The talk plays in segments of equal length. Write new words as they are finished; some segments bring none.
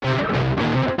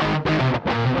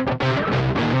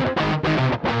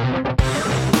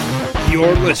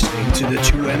You're listening to the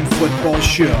 2M Football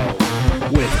Show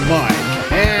with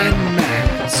Mike and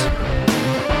Matt.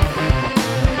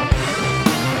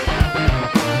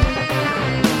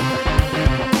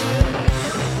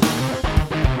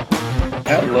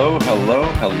 Hello,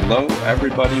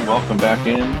 everybody. Welcome back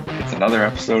in. It's another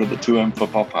episode of the 2M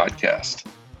Football Podcast.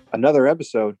 Another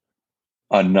episode,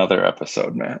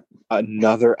 Matt.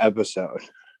 Another episode.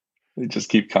 They just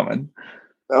keep coming.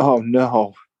 Oh,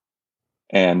 no.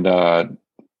 And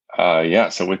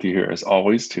so with you here as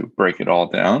always to break it all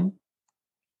down.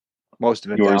 Most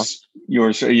of it yours.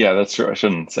 Yeah, that's true. I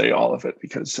shouldn't say all of it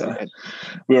because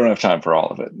we don't have time for all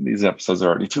of it. These episodes are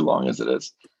already too long as it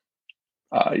is.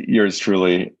 Yours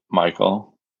truly,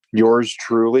 Michael. Yours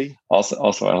truly.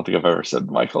 Also, I don't think I've ever said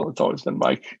Michael. It's always been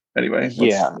Mike. Anyway,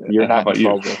 yeah, you're not in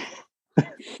trouble.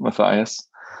 Matthias.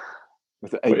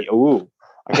 Ooh,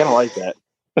 I kind of like that.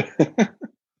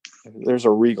 There's a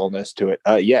regalness to it.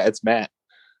 Yeah, it's Matt.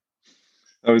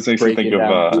 I always makes me think of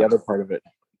the other part of it.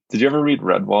 Did you ever read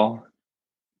Redwall?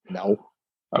 No.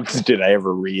 Okay. Did I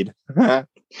ever read?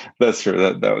 That's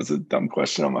true. That was a dumb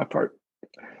question on my part.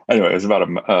 Anyway, it was about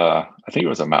I think it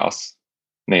was a mouse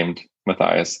named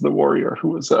Matthias the warrior, who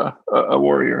was a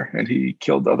warrior, and he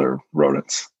killed other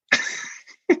rodents.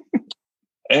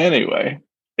 Anyway,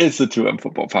 it's the 2M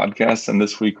Football Podcast, and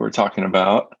this week we're talking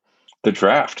about the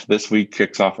draft. This week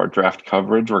kicks off our draft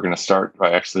coverage. We're going to start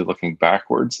by actually looking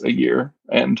backwards a year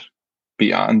and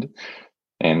beyond,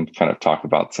 and kind of talk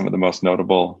about some of the most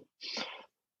notable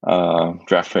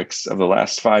draft picks of the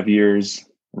last 5 years.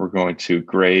 We're going to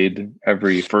grade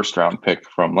every first round pick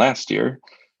from last year.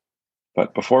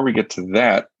 But before we get to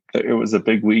that, it was a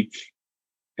big week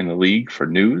in the league for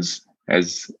news,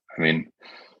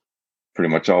 pretty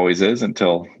much always is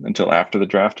until after the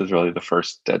draft is really the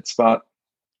first dead spot.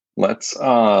 Let's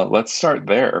start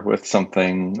there with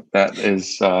something that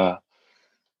is a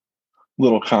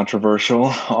little controversial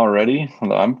already,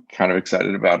 although I'm kind of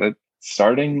excited about it.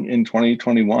 Starting in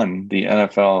 2021, the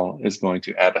NFL is going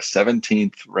to add a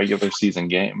 17th regular season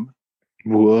game.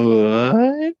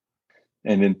 What?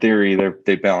 And in theory,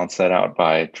 they balance that out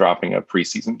by dropping a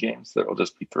preseason games. There will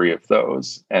just be 3 of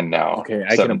those, and now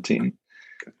 17.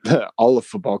 All of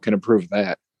football can approve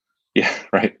that. Yeah,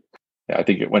 right. Yeah, I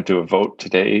think it went to a vote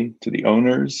today to the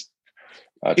owners.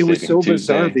 It was so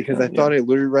bizarre because I thought I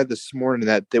literally read this morning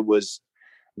that it was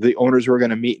the owners were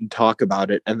going to meet and talk about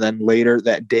it, and then later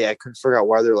that day I couldn't figure out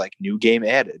why they're like new game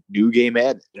added,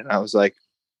 and I was like,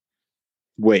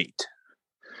 wait,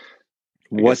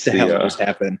 what the hell just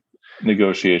happened?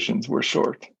 Negotiations were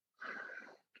short.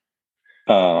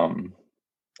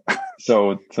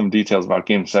 So some details about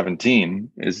Game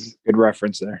 17 is good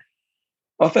reference there.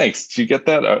 Oh, thanks. Did you get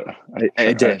that?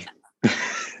 I did.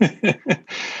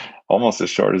 Almost as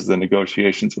short as the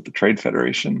negotiations with the Trade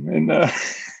Federation in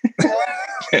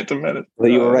Phantom Menace.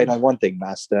 Well, you were right on one thing,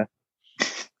 Master.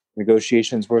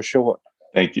 Negotiations were short.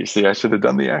 Thank you. See, I should have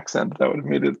done the accent. That would have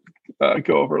made it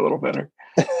go over a little better.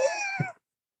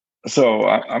 So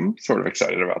I'm sort of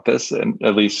excited about this, and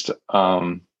at least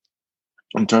in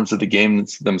terms of the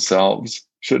games themselves,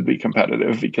 should be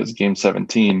competitive because Game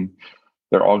 17,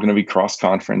 they're all going to be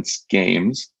cross-conference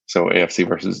games, so AFC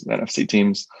versus NFC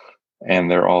teams, and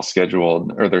they're all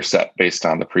scheduled, or they're set based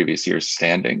on the previous year's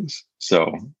standings.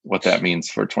 So what that means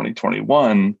for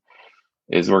 2021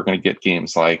 is we're going to get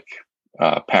games like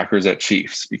Packers at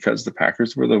Chiefs, because the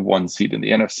Packers were the 1 seed in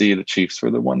the NFC, the Chiefs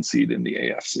were the 1 seed in the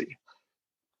AFC.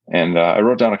 And I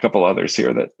wrote down a couple others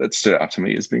here that stood out to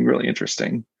me as being really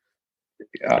interesting.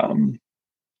 So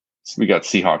we got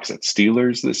Seahawks at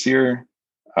Steelers this year,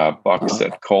 Bucks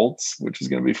at Colts, which is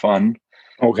going to be fun.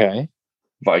 Okay.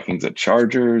 Vikings at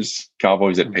Chargers,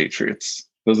 Cowboys at Patriots.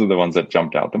 Those are the ones that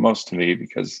jumped out the most to me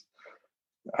because,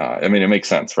 it makes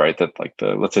sense, right? That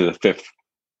let's say the 5th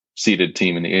seeded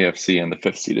team in the AFC and the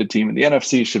 5th seeded team in the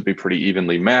NFC should be pretty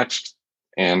evenly matched.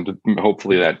 And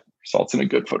hopefully that results in a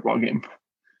good football game.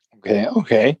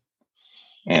 Okay.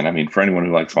 And for anyone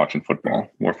who likes watching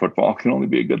football, more football can only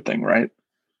be a good thing, right?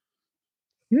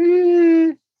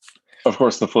 Of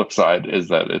course, the flip side is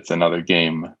that it's another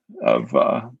game of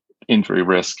injury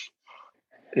risk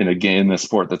in a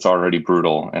sport that's already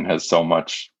brutal and has so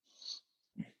much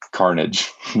carnage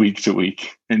week to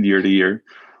week and year to year.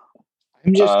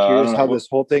 I'm just curious how this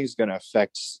whole thing is going to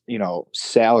affect,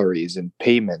 salaries and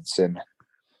payments and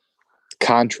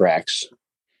contracts,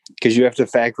 because you have to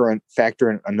factor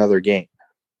in another game.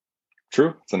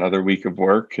 True, it's another week of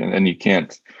work, and you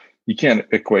can't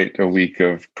equate a week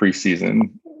of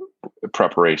preseason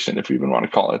preparation, if you even want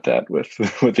to call it that, with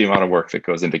the amount of work that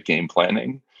goes into game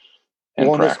planning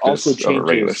and practice this also of a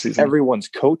regular changes season. Everyone's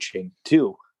coaching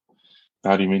too.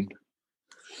 How do you mean?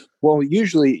 Well,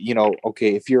 usually,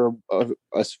 okay, if you're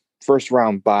a first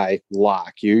round bye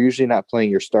lock, you're usually not playing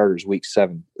your starters week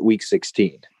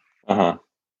 16. Uh-huh.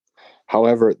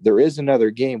 However, there is another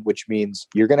game, which means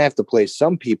you're going to have to play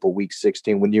some people week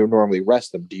 16 when you normally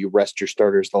rest them. Do you rest your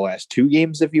starters the last 2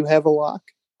 games if you have a lock?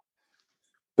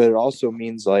 But it also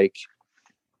means like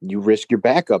you risk your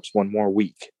backups one more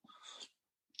week.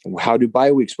 How do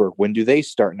bye weeks work? When do they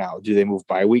start now? Do they move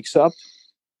bye weeks up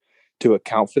to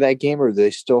account for that game, or do they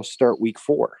still start week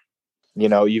 4?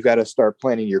 You've got to start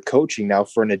planning your coaching now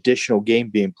for an additional game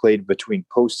being played between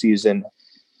postseason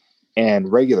and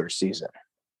regular season.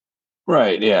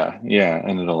 Right. Yeah. Yeah.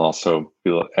 And it'll also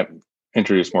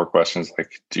introduce more questions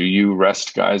like, do you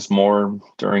rest guys more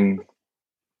during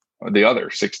the other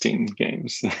 16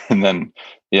 games? And then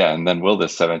will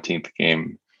this 17th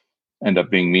game end up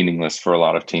being meaningless for a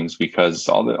lot of teams because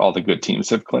all the good teams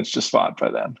have clinched a spot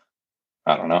by then?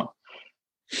 I don't know.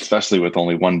 Especially with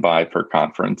only one bye per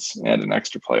conference and an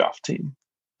extra playoff team,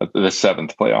 the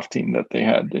 7th playoff team that they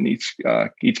had in each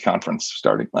conference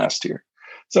starting last year.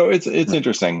 So it's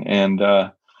interesting, and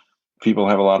people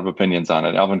have a lot of opinions on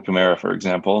it. Alvin Kamara, for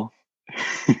example,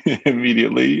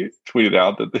 immediately tweeted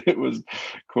out that it was,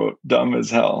 quote, dumb as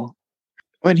hell.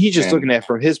 And he's just looking at it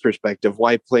from his perspective.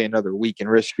 Why play another week and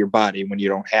risk your body when you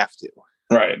don't have to?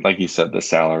 Right. Like you said, the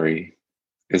salary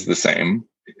is the same,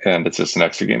 and it's just an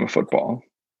extra game of football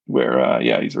where,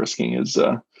 he's risking his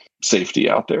safety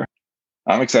out there.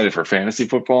 I'm excited for fantasy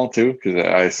football, too, because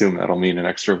I assume that'll mean an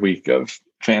extra week of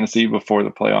fantasy before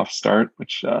the playoffs start,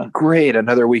 which great.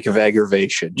 Another week of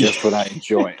aggravation. Just what I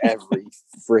enjoy every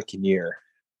freaking year.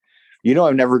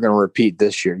 I'm never going to repeat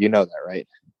this year. You know that, right?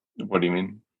 What do you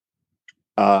mean?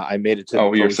 I made it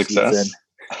to your success.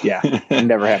 Yeah,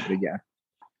 never happen again.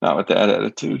 Not with that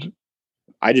attitude.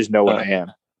 I just know what I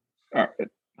am. All right.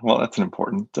 Well, that's an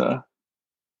important.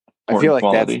 I feel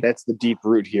like that's the deep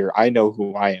root here. I know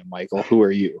who I am, Michael. Who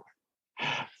are you?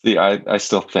 See, I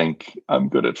still think I'm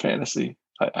good at fantasy.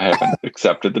 I haven't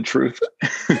accepted the truth.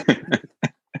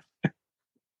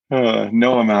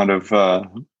 No amount of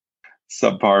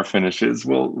subpar finishes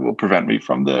will prevent me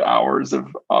from the hours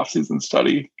of off-season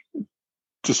study,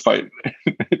 despite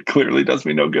it clearly does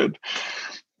me no good.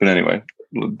 But anyway,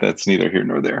 that's neither here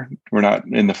nor there. We're not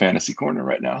in the fantasy corner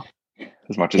right now,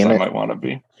 as much as I might want to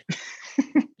be.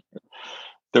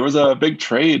 There was a big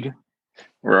trade.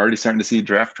 We're already starting to see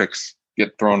draft picks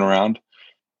get thrown around.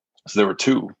 So there were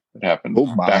 2 that happened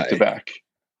back to back.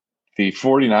 The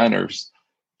 49ers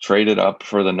traded up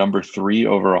for the number 3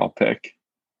 overall pick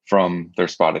from their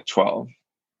spot at 12.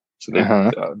 So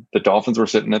the Dolphins were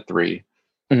sitting at 3.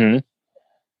 Mm-hmm.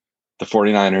 The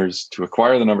 49ers, to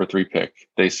acquire the number 3 pick,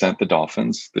 they sent the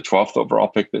Dolphins the 12th overall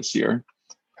pick this year.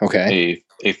 Okay.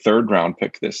 A 3rd round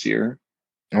pick this year.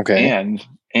 Okay.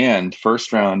 And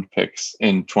first round picks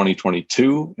in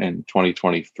 2022 and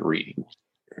 2023.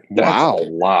 That's a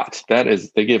lot.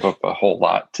 They gave up a whole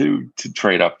lot to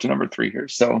trade up to number 3 here.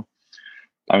 So,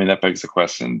 I mean, that begs the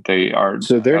question. They're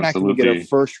not going to get a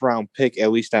first round pick,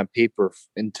 at least on paper,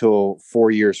 until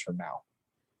 4 years from now.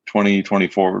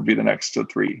 2024 would be the next to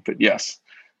 3, but yes.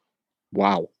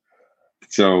 Wow.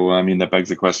 So, I mean, that begs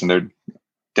the question. They're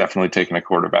definitely taking a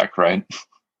quarterback, right?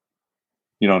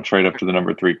 You don't trade up to the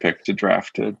number 3 pick to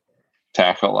draft a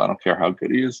tackle. I don't care how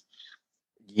good he is.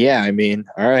 Yeah, I mean,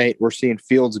 all right. We're seeing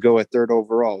Fields go at 3rd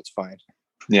overall. It's fine.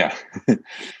 Yeah.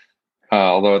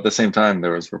 Although at the same time,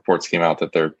 there was reports came out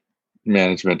that their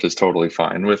management is totally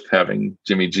fine with having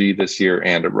Jimmy G this year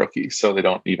and a rookie. So they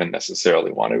don't even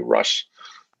necessarily want to rush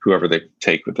whoever they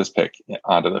take with this pick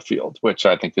onto the field, which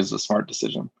I think is a smart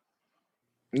decision.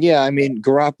 Yeah, I mean,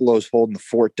 Garoppolo's holding the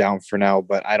fort down for now,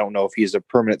 but I don't know if he's a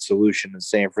permanent solution in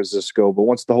San Francisco. But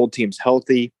once the whole team's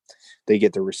healthy, they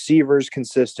get the receivers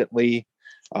consistently.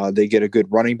 They get a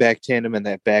good running back tandem in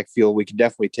that backfield. We can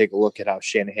definitely take a look at how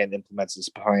Shanahan implements this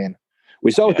plan.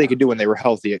 We saw what they could do when they were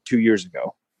healthy 2 years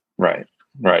ago. Right,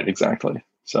 exactly.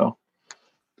 So,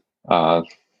 but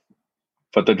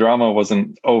the drama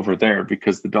wasn't over there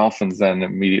because the Dolphins then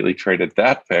immediately traded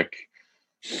that pick.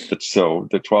 So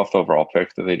the 12th overall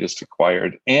pick that they just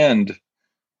acquired and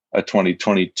a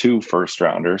 2022 first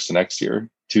rounder, so next year,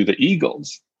 to the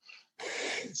Eagles.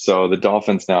 So the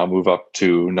Dolphins now move up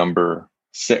to number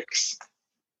 6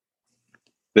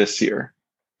 this year,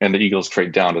 and the Eagles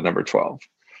trade down to number 12,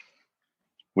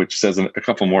 which says a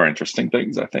couple more interesting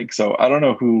things, I think. So I don't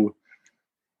know who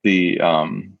the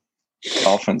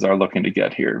Dolphins are looking to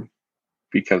get here,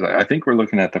 because I think we're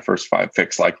looking at the first 5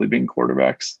 picks likely being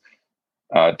quarterbacks.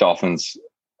 Dolphins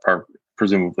are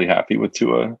presumably happy with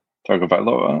Tua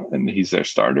Tagovailoa, and he's their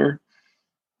starter.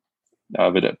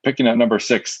 But picking at number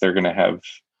 6, they're going to have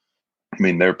I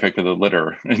mean, their pick of the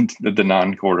litter and the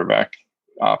non-quarterback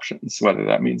options, whether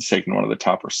that means taking one of the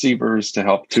top receivers to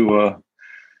help Tua,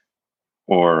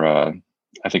 or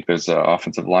I think there's an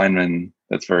offensive lineman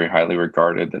that's very highly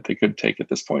regarded that they could take at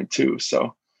this point too.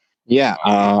 So,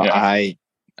 I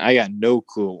got no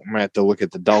clue. I'm gonna have to look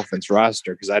at the Dolphins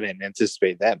roster because I didn't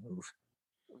anticipate that move.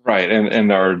 Right,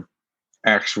 and our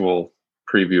actual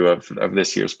preview of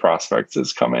this year's prospects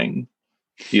is coming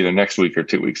either next week or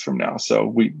 2 weeks from now.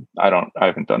 So I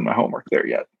haven't done my homework there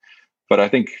yet. But I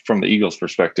think from the Eagles'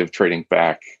 perspective, trading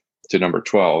back to number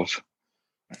 12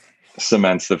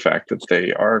 cements the fact that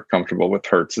they are comfortable with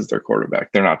Hurts as their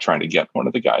quarterback. They're not trying to get one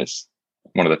of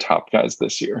the top guys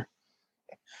this year.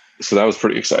 So that was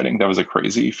pretty exciting. That was a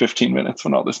crazy 15 minutes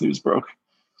when all this news broke.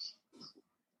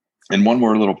 And one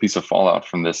more little piece of fallout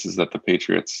from this is that the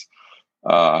Patriots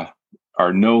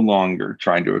are no longer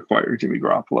trying to acquire Jimmy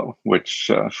Garoppolo,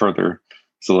 which further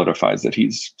solidifies that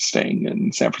he's staying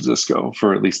in San Francisco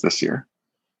for at least this year.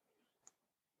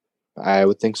 I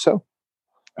would think so.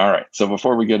 All right. So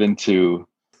before we get into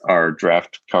our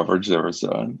draft coverage, there was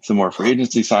some more free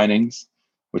agency signings,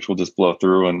 which we'll just blow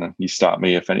through, and you stop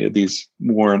me if any of these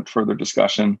warrant further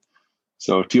discussion.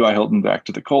 So T.Y. Hilton back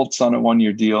to the Colts on a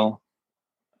 1-year deal.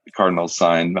 The Cardinals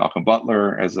signed Malcolm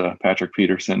Butler as a Patrick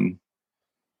Peterson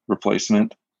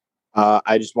replacement.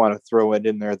 I just want to throw it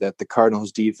in there that the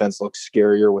Cardinals defense looks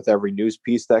scarier with every news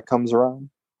piece that comes around.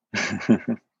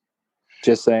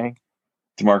 Just saying.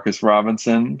 Demarcus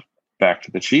Robinson back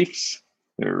to the Chiefs,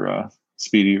 their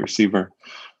speedy receiver.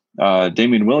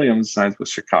 Damian Williams signs with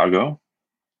Chicago.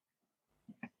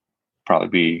 Probably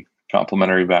be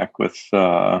complimentary back with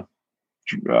what's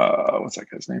that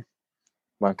guy's name?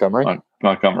 Montgomery.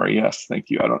 Montgomery, yes, thank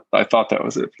you. I thought that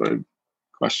was it, but I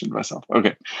questioned myself.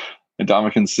 Okay.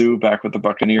 Ndamukong Suh back with the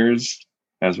Buccaneers,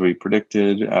 as we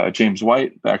predicted. James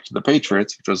White back to the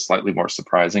Patriots, which was slightly more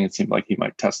surprising. It seemed like he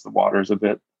might test the waters a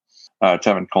bit.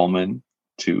 Tevin Coleman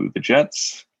to the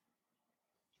Jets.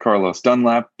 Carlos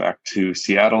Dunlap back to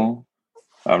Seattle.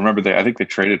 Remember, I think they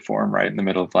traded for him right in the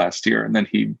middle of last year, and then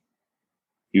he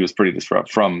was pretty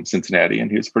disruptive from Cincinnati, and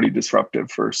he was pretty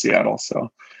disruptive for Seattle.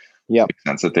 So, yeah, makes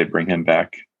sense that they bring him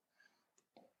back.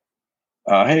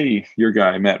 Hey, your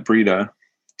guy Matt Breida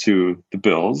to the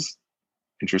Bills.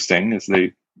 Interesting, as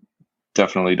they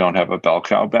definitely don't have a bell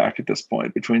cow back at this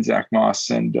point between Zach Moss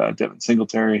and Devin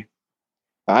Singletary.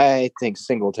 I think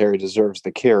Singletary deserves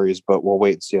the carries, but we'll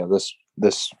wait and see how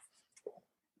this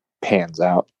pans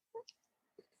out.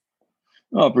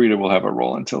 Well, Breida will have a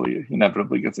role until he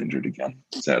inevitably gets injured again,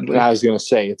 sadly. I was going to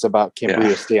say, it's about can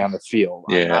Breida stay on the field.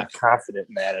 I'm not confident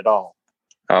in that at all.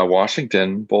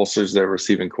 Washington bolsters their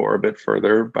receiving core a bit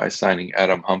further by signing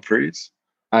Adam Humphries.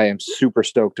 I am super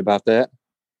stoked about that.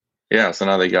 Yeah, so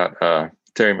now they got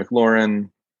Terry McLaurin,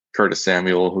 Curtis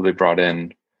Samuel, who they brought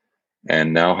in,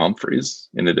 and now Humphries,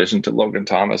 in addition to Logan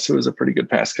Thomas, who is a pretty good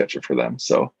pass catcher for them.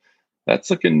 So that's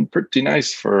looking pretty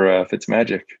nice for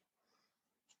Fitzmagic.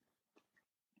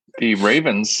 The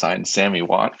Ravens signed Sammy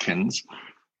Watkins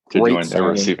to join their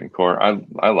receiving core.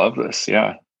 I love this,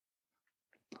 yeah.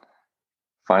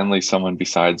 Finally, someone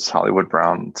besides Hollywood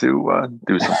Brown to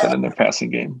do something in their passing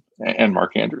game, and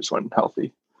Mark Andrews when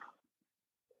healthy.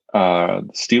 The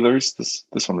Steelers,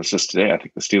 this one was just today. I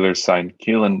think the Steelers signed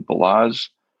Kalen Ballage,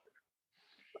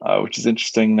 which is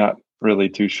interesting. Not really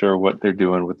too sure what they're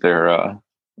doing with their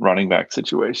running back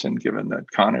situation, given that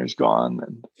Connor's gone.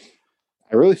 And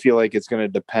I really feel like it's going to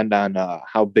depend on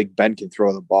how Big Ben can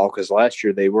throw the ball, because last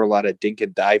year they were a lot of dink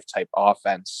and dive type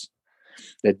offense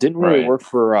that didn't really work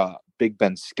for Big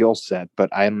Ben's skill set. But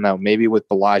I don't know, maybe with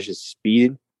Ballage's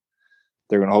speed,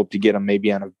 they're going to hope to get him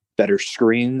maybe on a better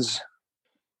screens.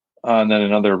 And then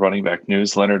another running back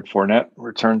news, Leonard Fournette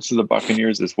returns to the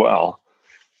Buccaneers as well.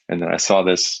 And then I saw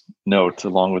this note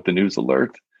along with the news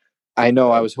alert. I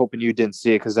know, I was hoping you didn't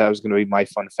see it because that was going to be my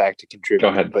fun fact to contribute. Go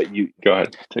ahead. But you go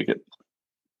ahead, take it.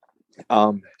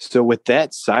 So with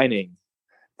that signing,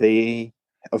 they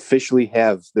officially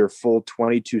have their full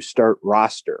 22 start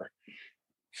roster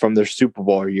from their Super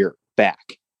Bowl year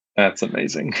back. That's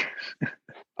amazing.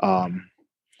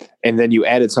 And then you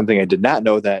added something I did not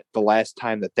know, that the last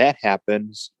time that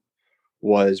happens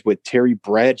was with Terry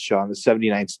Bradshaw and the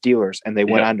 79 Steelers, and they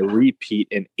went on to repeat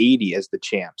in 80 as the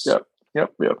champs.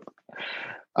 Yep.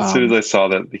 As soon as I saw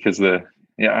that, because I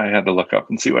had to look up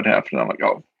and see what happened. I'm like,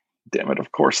 oh, damn it,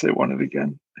 of course they won it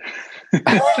again.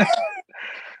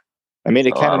 I mean,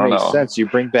 it kind of makes sense. You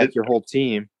bring back your whole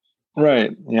team.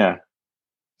 Right, yeah.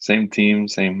 Same team,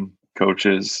 same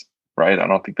coaches, right? I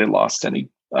don't think they lost any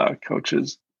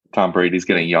coaches. Tom Brady's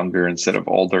getting younger instead of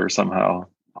older somehow.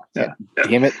 Yeah.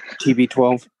 Damn it,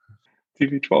 TB12.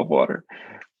 TB12 water.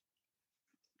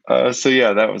 So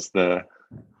yeah, that was the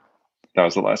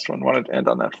last one. Wanted to end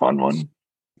on that fun one.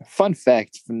 Fun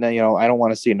fact, I don't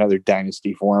want to see another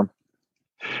dynasty for him.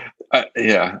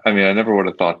 Yeah, I mean, I never would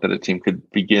have thought that a team could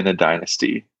begin a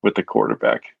dynasty with a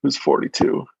quarterback who's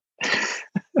 42.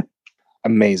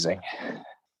 Amazing.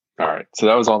 All right, so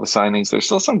that was all the signings. There's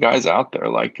still some guys out there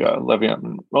like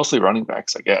Le'Veon, mostly running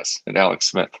backs, I guess, and Alex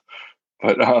Smith.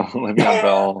 But Le'Veon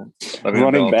Bell,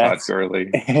 running backs, Todd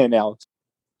Gurley, and Alex.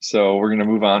 So we're going to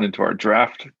move on into our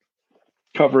draft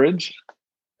coverage.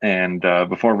 And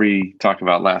before we talk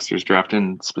about last year's draft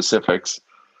in specifics,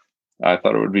 I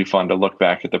thought it would be fun to look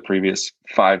back at the previous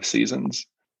 5 seasons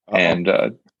and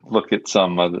look at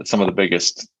some of the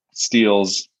biggest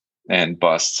steals and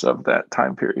busts of that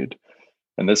time period.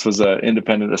 And this was an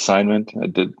independent assignment. I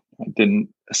didn't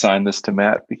assign this to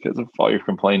Matt because of all your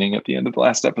complaining at the end of the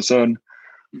last episode.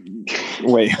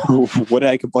 Wait, what did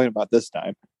I complain about this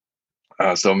time?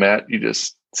 So Matt, you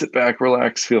just sit back,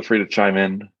 relax, feel free to chime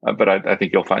in. But I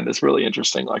think you'll find this really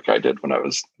interesting, like I did when I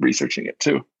was researching it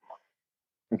too.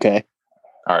 Okay.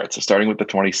 All right. So starting with the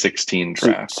 2016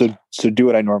 draft. So do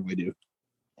what I normally do.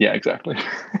 Yeah, exactly.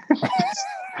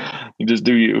 You just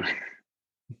do you.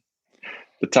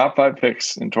 The top 5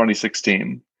 picks in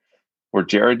 2016 were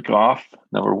Jared Goff,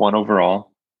 number 1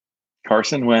 overall.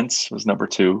 Carson Wentz was number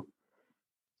 2,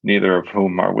 neither of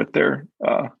whom are with their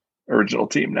original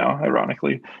team now,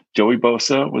 ironically. Joey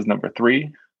Bosa was number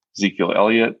 3, Ezekiel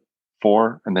Elliott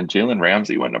 4, and then Jalen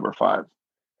Ramsey went number 5.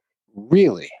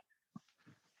 Really?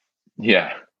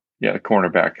 Yeah, the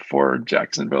cornerback for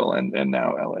Jacksonville and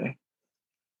now LA.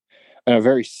 And a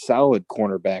very solid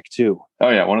cornerback too. Oh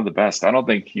yeah, one of the best. I don't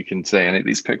think you can say any of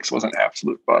these picks was an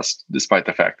absolute bust, despite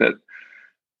the fact that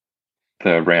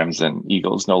the Rams and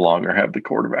Eagles no longer have the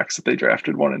quarterbacks that they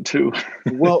drafted 1 and 2.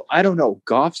 Well, I don't know.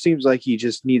 Goff seems like he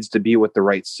just needs to be with the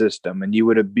right system, and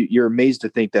you're amazed to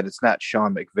think that it's not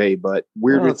Sean McVay, but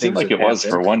weirder it seemed like it was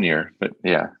for 1 year. But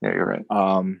yeah, you're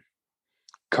right.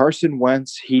 Carson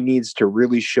Wentz, he needs to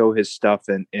really show his stuff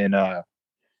in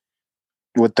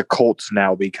with the Colts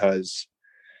now, because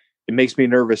it makes me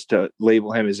nervous to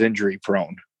label him as injury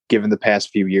prone given the past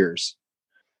few years.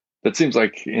 That seems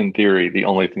like, in theory, the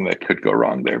only thing that could go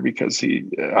wrong there, because he,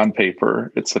 on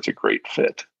paper, it's such a great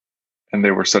fit. And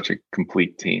they were such a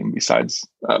complete team besides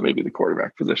maybe the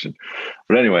quarterback position.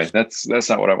 But anyway, that's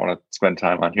not what I want to spend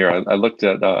time on here. I looked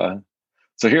at,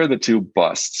 so here are the 2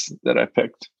 busts that I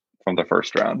picked from the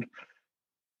first round.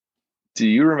 Do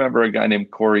you remember a guy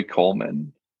named Corey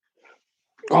Coleman?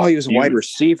 Oh, he was a wide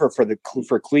receiver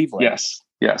for Cleveland.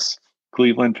 Yes.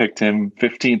 Cleveland picked him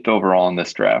 15th overall in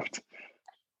this draft.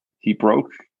 He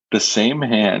broke the same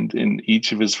hand in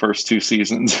each of his first 2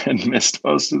 seasons and missed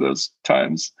most of those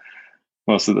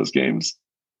games.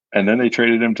 And then they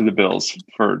traded him to the Bills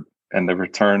and the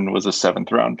return was a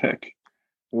 7th round pick.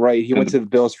 Right. He went to the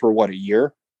Bills for what, a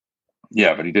year?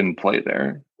 Yeah, but he didn't play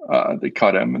there. They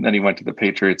cut him, and then he went to the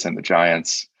Patriots and the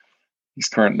Giants. He's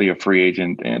currently a free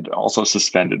agent and also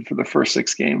suspended for the first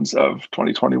 6 games of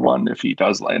 2021 if he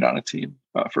does land on a team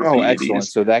for PEDs. Excellent.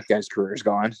 So that guy's career is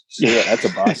gone. So yeah, that's a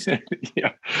bust.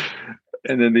 Yeah.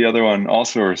 And then the other one,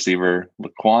 also a receiver,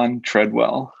 Laquan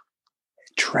Treadwell.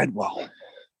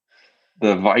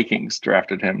 The Vikings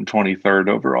drafted him 23rd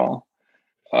overall.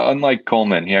 Unlike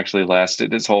Coleman, he actually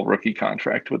lasted his whole rookie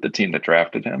contract with the team that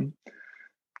drafted him.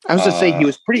 I was going to say, he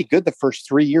was pretty good the first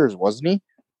 3 years, wasn't he?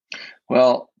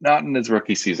 Well, not in his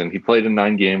rookie season. He played in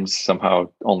 9 games,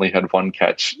 somehow only had 1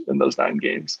 catch in those 9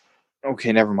 games.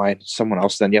 Okay, never mind. Someone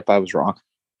else then. Yep, I was wrong.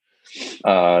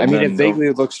 It vaguely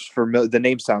looks familiar. The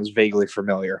name sounds vaguely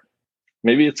familiar.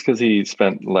 Maybe it's because he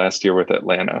spent last year with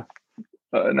Atlanta.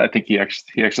 And I think he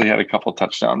actually had a couple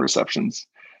touchdown receptions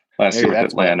last year with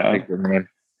Atlanta.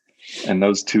 And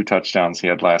those 2 touchdowns he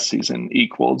had last season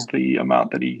equaled the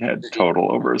amount that he had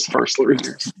total over his first 3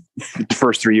 years. The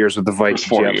first 3 years with the Vikings.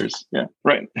 4 years. Yeah,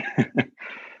 right.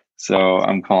 So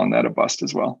I'm calling that a bust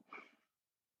as well.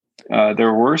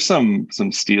 There were some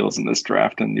steals in this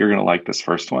draft, and you're going to like this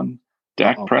first one.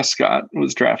 Dak Prescott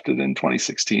was drafted in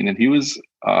 2016, and he was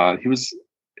a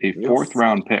 4th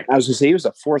round pick. I was going to say he was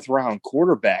a 4th round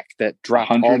quarterback that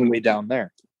dropped all the way down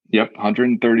there. Yep,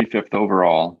 135th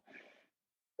overall.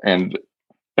 And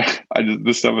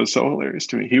this stuff is so hilarious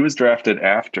to me. He was drafted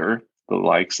after the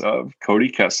likes of Cody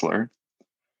Kessler,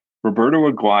 Roberto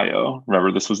Aguayo.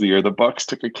 Remember, this was the year the Bucs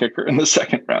took a kicker in the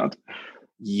 2nd round.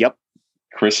 Yep.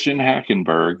 Christian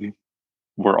Hackenberg.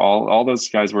 All those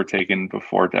guys were taken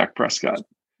before Dak Prescott.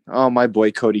 Oh, my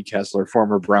boy Cody Kessler,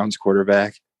 former Browns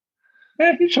quarterback.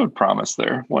 He showed promise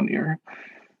there 1 year.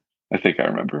 I think I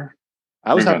remember.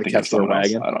 I was on the Kessler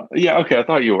wagon. Yeah, okay. I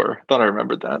thought you were. I thought I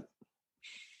remembered that.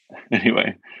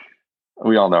 Anyway,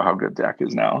 we all know how good Dak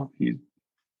is now. He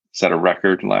set a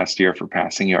record last year for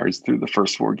passing yards through the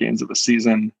first 4 games of the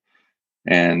season,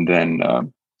 and then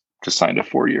just signed a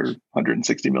 4-year,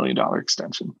 $160 million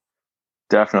extension.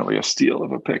 Definitely a steal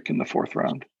of a pick in the 4th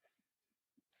round.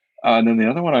 And then the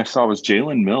other one I saw was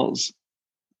Jalen Mills.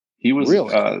 He was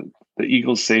really? The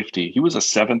Eagles safety. He was a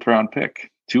 7th round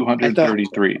pick,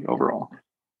 233 overall.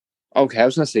 Okay, I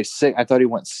was going to say 6. I thought he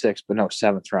went 6, but no,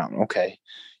 7th round. Okay.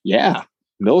 Yeah.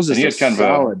 Mills is a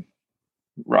solid.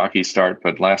 Rocky start,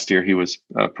 but last year he was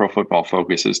Pro Football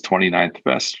Focus's 29th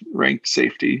best ranked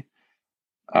safety.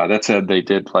 That said, they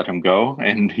did let him go,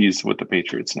 and he's with the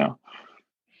Patriots now.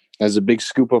 As a big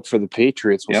scoop up for the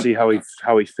Patriots, we'll see how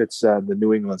he fits the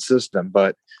New England system.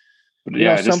 But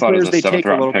yeah, I just some players they take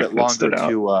a little bit longer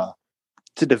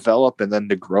to develop and then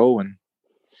to grow, and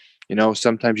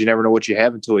sometimes you never know what you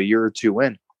have until a year or 2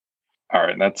 in. All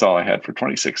right, that's all I had for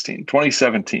 2016.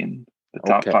 2017, the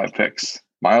top 5 picks.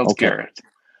 Myles Garrett.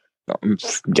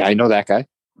 Yeah, I know that guy.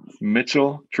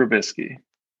 Mitchell Trubisky.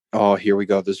 Oh, here we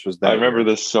go. This was that. I remember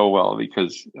this so well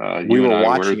because we were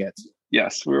watching it.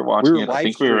 Yes, we were watching it. I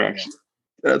think we were actually.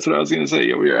 That's what I was going to say.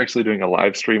 Yeah, we were actually doing a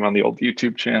live stream on the old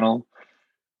YouTube channel,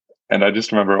 and I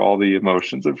just remember all the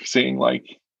emotions of seeing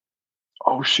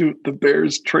oh shoot, the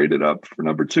Bears traded up for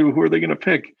number 2. Who are they going to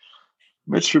pick?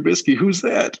 Mitch Trubisky. Who's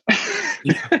that?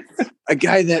 A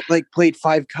guy that played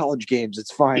 5 college games.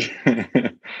 It's fine.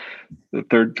 The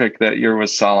 3rd pick that year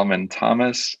was Solomon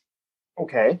Thomas.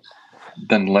 Okay.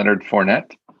 Then Leonard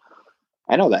Fournette.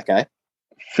 I know that guy.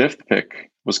 5th pick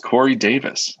was Corey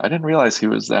Davis. I didn't realize he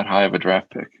was that high of a draft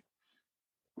pick.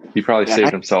 He probably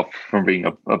saved himself from being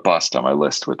a bust on my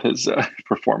list with his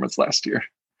performance last year.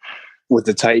 With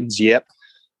the Titans, yep.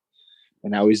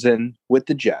 And now he's in with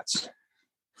the Jets.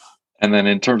 And then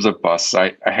in terms of busts,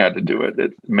 I had to do it.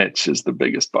 Mitch is the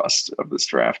biggest bust of this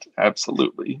draft.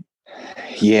 Absolutely.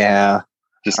 Yeah.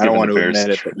 Just I don't want to admit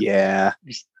it, but yeah.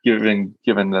 Just given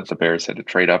that the Bears had to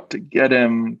trade up to get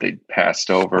him, they passed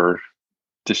over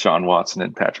Deshaun Watson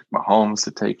and Patrick Mahomes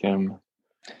to take him.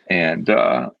 And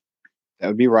that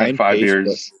would be Ryan 5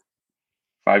 years.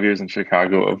 5 years in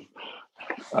Chicago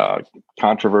of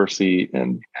controversy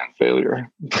and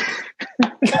failure.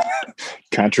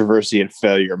 Controversy and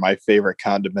failure, my favorite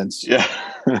condiments. Yeah.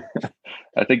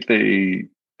 I think they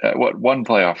one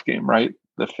playoff game, right?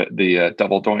 The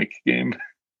double doink game.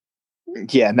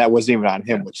 Yeah, and that wasn't even on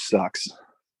him, which sucks.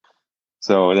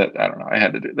 So that, I don't know. I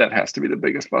had to do that. Has to be the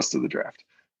biggest bust of the draft.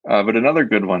 But another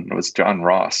good one was John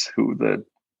Ross, who the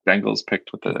Bengals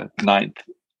picked with the 9th.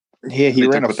 Yeah, he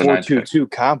ran a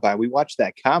 4.22 combine. We watched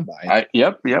that combine.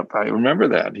 Yep. I remember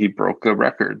that. He broke the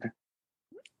record.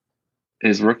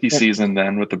 His rookie season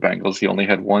then with the Bengals, he only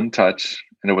had 1 touch,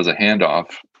 and it was a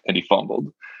handoff, and he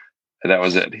fumbled. And that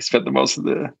was it. He spent the most of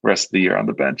the rest of the year on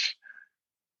the bench.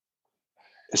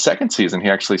 His second season, he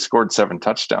actually scored 7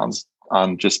 touchdowns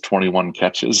on just 21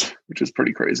 catches, which is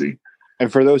pretty crazy.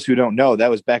 And for those who don't know,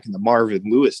 that was back in the Marvin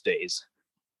Lewis days.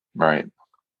 Right.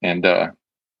 And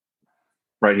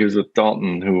he was with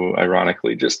Dalton, who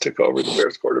ironically just took over the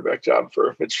Bears quarterback job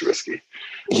for Mitch Trubisky.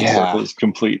 Yeah. So it was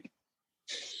complete.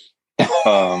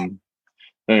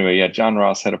 Anyway, yeah, John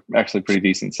Ross had actually pretty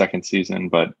decent second season,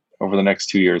 but over the next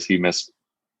 2 years, he missed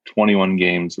 21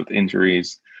 games with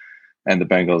injuries, and the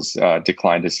Bengals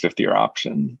declined his 5th-year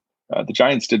option. The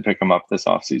Giants did pick him up this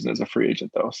offseason as a free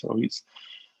agent, though, so he's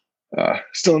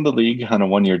still in the league on a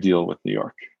 1-year deal with New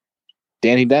York.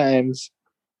 Danny Dimes.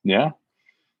 Yeah.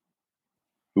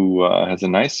 Who has a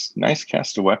nice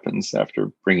cast of weapons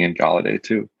after bringing in Galladay,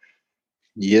 too.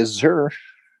 Yes, sir.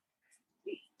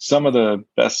 Some of the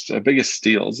biggest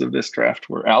steals of this draft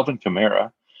were Alvin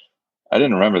Kamara. I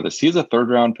didn't remember this. He's a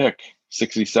 3rd-round pick,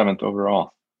 67th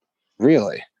overall.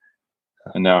 Really?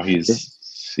 And now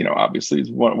he's, obviously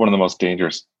he's one of the most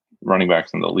dangerous running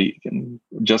backs in the league, and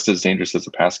just as dangerous as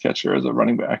a pass catcher as a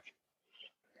running back.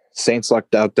 Saints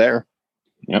lucked out there.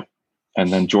 Yep.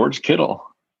 And then George Kittle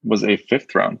was a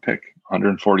 5th-round pick,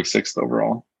 146th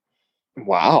overall.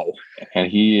 Wow.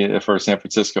 And he, for San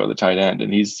Francisco, the tight end,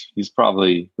 and he's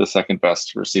probably the 2nd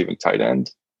best receiving tight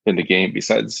end in the game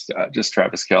besides just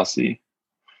Travis Kelce.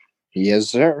 Yes,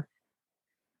 sir.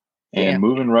 And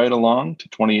moving right along to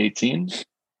 2018,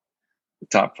 the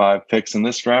top 5 picks in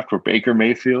this draft were Baker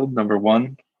Mayfield, number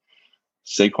 1,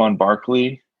 Saquon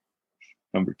Barkley,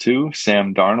 number 2,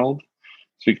 Sam Darnold.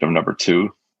 Speaking of number 2,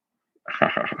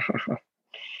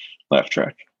 laugh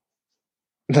track.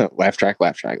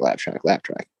 laugh track.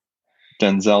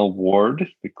 Denzel Ward,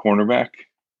 the cornerback,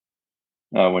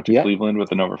 went to Cleveland with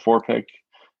the number 4 pick.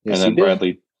 Yes, and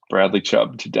then Bradley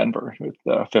Chubb to Denver with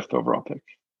the 5th overall pick.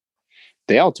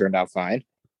 They all turned out fine.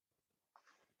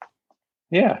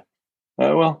 Yeah.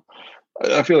 Well,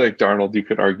 I feel like Darnold you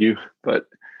could argue, but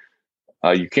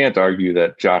you can't argue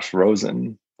that Josh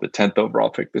Rosen, the 10th overall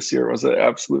pick this year, was an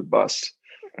absolute bust.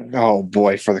 Oh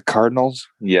boy, for the Cardinals?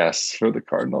 Yes, for the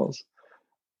Cardinals.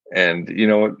 And you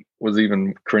know what was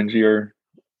even cringier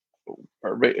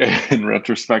in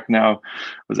retrospect now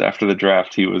was after the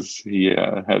draft he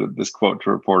had this quote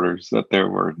to reporters that there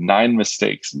were 9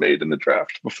 mistakes made in the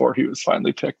draft before he was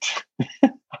finally picked.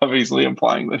 Obviously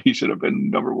implying that he should have been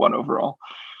number 1 overall.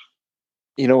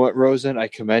 You know what, Rosen? I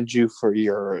commend you for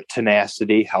your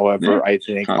tenacity. However, I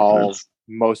think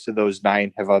most of those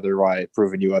 9 have otherwise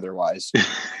proven you otherwise.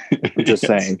 I'm just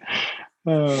saying.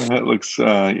 That looks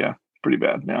pretty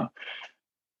bad now.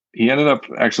 He ended up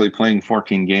actually playing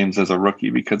 14 games as a rookie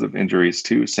because of injuries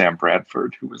to Sam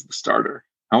Bradford, who was the starter.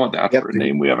 How about that for a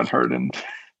name we haven't heard in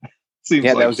seems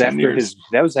like that was 10 after years.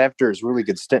 That was after his really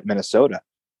good stint in Minnesota.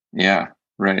 Yeah,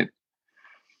 right.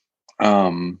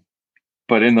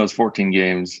 But in those 14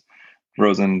 games,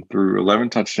 Rosen threw 11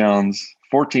 touchdowns,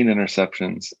 14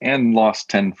 interceptions, and lost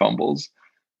 10 fumbles.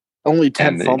 Only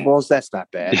 10 fumbles? That's not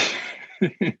bad.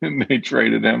 They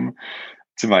traded him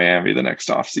to Miami the next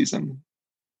offseason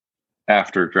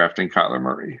after drafting Kyler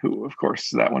Murray, who, of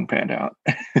course, that one panned out.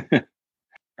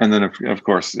 And then, of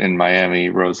course, in Miami,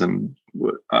 Rosen,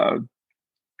 I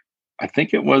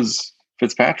think it was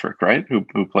Fitzpatrick, right, who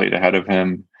played ahead of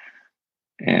him,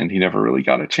 and he never really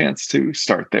got a chance to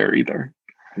start there either.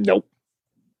 Nope.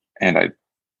 And I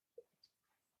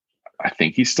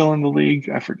think he's still in the league.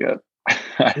 I forget.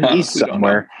 He's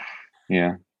somewhere.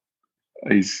 Yeah.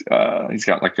 He's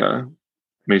got like a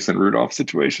Mason Rudolph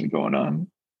situation going on.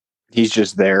 He's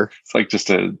just there. It's like just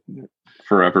a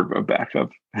forever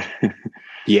backup.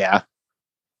 Yeah.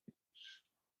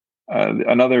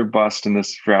 Another bust in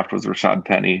this draft was Rashad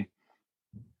Penny,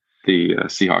 the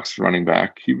Seahawks running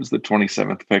back. He was the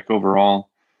 27th pick overall.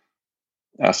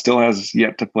 Still has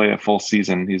yet to play a full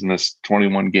season. He's missed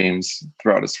 21 games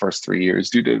throughout his first 3 years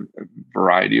due to a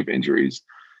variety of injuries.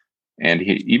 And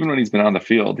even when he's been on the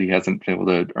field, he hasn't been able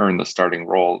to earn the starting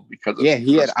role because of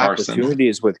he Chris had Carson.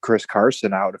 Opportunities with Chris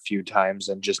Carson out a few times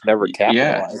and just never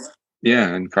capitalized. Yeah,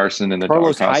 and Carson in the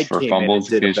doghouse for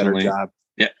fumbles occasionally.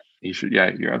 Yeah, he should. Yeah,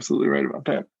 you're absolutely right about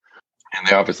that. And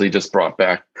they obviously just brought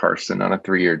back Carson on a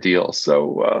 3-year deal.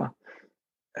 So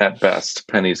at best,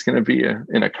 Penny's going to be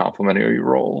in a complimentary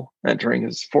role entering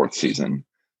his 4th season.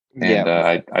 And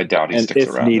I doubt he sticks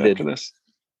around after this.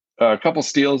 A couple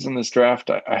steals in this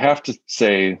draft. I have to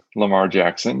say Lamar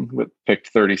Jackson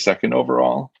picked 32nd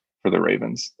overall for the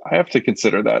Ravens. I have to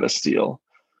consider that a steal.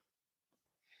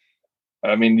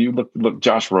 I mean, you look,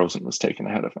 Josh Rosen was taken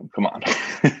ahead of him. Come on.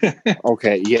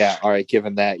 Okay. Yeah. All right.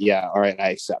 Given that. Yeah. All right. I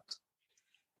accept.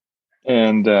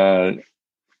 And, there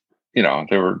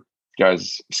were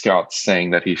scouts saying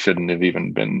that he shouldn't have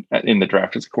even been in the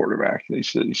draft as a quarterback. He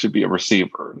should be a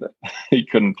receiver, that he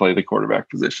couldn't play the quarterback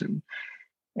position.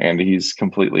 And he's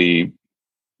completely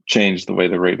changed the way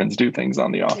the Ravens do things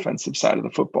on the offensive side of the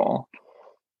football.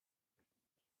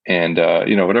 And,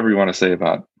 whatever you want to say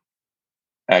about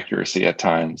accuracy at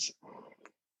times,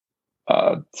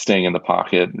 staying in the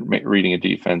pocket, reading a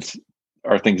defense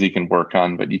are things he can work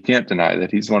on, but you can't deny that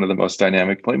he's one of the most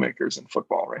dynamic playmakers in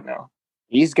football right now.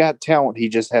 He's got talent. He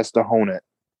just has to hone it.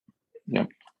 Yep.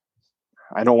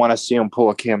 I don't want to see him pull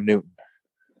a Cam Newton.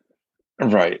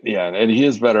 Right. Yeah. And he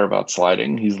is better about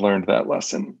sliding. He's learned that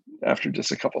lesson after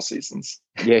just a couple seasons.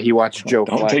 Yeah. He watched Joe.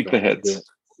 Don't take the hits.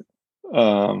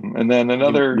 And then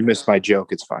another. You missed my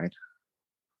joke. It's fine.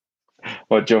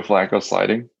 What, Joe Flacco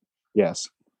sliding? Yes.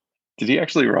 Did he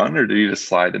actually run, or did he just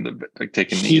slide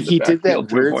take a knee? He did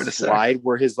that weird slide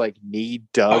where his knee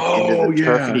dug into the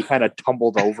turf and he kind of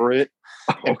tumbled over it.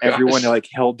 And everyone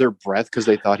held their breath because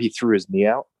they thought he threw his knee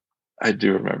out. I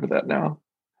do remember that now.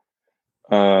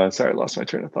 Sorry, I lost my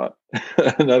train of thought.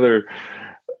 Another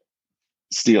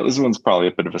steal. This one's probably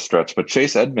a bit of a stretch, but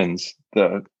Chase Edmonds,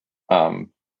 the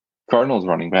Cardinals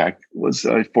running back, was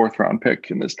a 4th round pick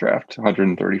in this draft,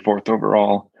 134th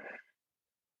overall.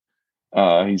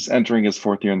 He's entering his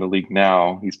 4th year in the league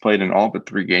now. He's played in all but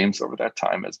 3 games over that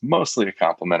time as mostly a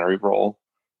complimentary role.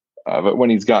 But when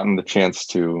he's gotten the chance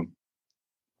to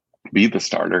be the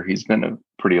starter, he's been a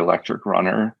pretty electric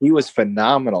runner. He was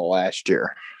phenomenal last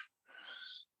year.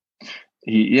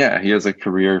 He has a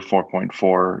career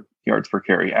 4.4 yards per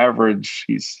carry average.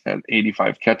 He's had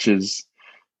 85 catches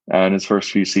in his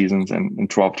first few seasons and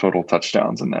 12 total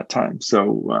touchdowns in that time.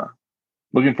 So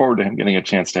looking forward to him getting a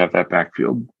chance to have that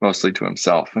backfield mostly to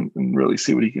himself and really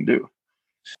see what he can do.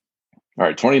 All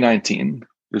right, 2019.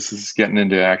 This is getting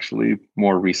into actually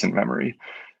more recent memory.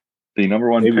 The number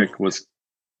 1 pick was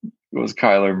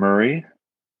Kyler Murray.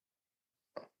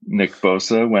 Nick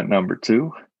Bosa went number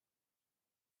 2.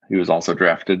 He was also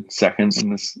drafted 2nd in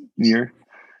this year.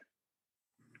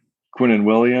 Quinnen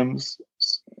Williams.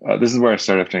 This is where I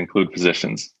started to include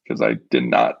positions because I did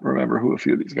not remember who a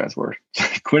few of these guys were.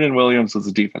 Quinnen Williams was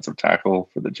a defensive tackle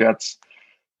for the Jets,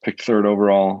 picked 3rd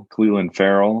overall. Cleveland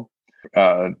Farrell,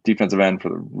 defensive end for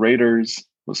the Raiders,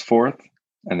 was 4th.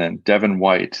 And then Devin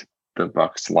White, the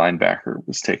Bucs linebacker,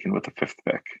 was taken with the 5th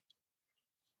pick.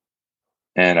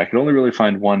 And I could only really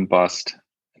find one bust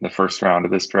in the first round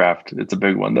of this draft. It's a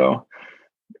big one, though.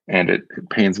 And it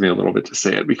pains me a little bit to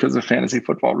say it because of fantasy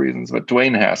football reasons. But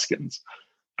Dwayne Haskins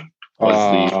was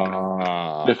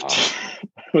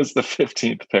the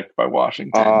 15th pick by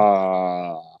Washington.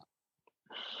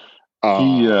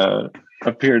 He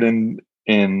appeared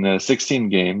in 16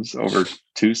 games over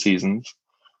 2 seasons.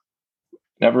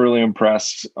 Never really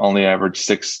impressed. Only averaged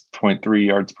 6.3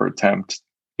 yards per attempt.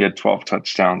 He had 12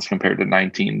 touchdowns compared to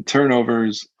 19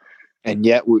 turnovers. And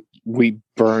yet we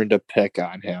burned a pick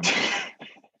on him.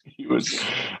 He was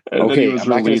okay. I'm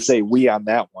not going to say we on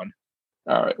that one.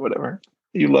 All right, whatever.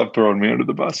 You love throwing me under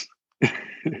the bus.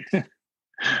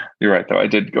 You're right, though. I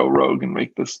did go rogue and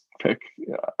make this pick.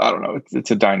 I don't know.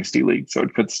 It's a dynasty league, so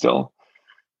it could still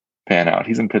pan out.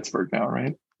 He's in Pittsburgh now,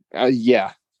 right?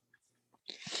 Yeah.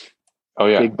 Oh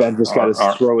yeah. Big Ben just got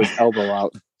to throw his elbow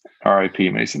out. R.I.P.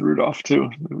 Mason Rudolph too.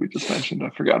 We just mentioned. I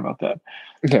forgot about that.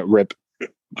 Yeah, rip.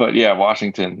 But yeah,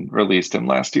 Washington released him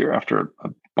last year after a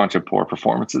bunch of poor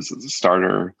performances as a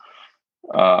starter.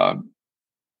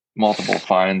 Multiple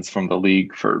fines from the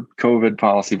league for COVID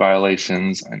policy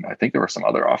violations. And I think there were some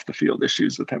other off the field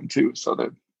issues with him too. So that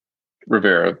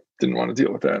Rivera didn't want to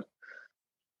deal with that.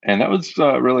 And that was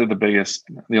really the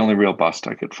only real bust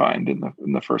I could find in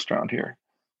the first round here,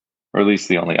 or at least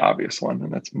the only obvious one.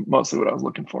 And that's mostly what I was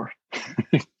looking for.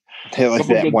 Hey, like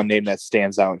that one name that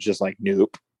stands out, just like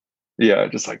nope. Yeah,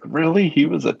 just like, really? He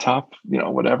was a top,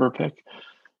 whatever pick.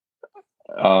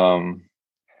 In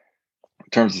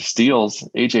terms of steals,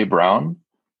 A.J. Brown,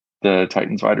 the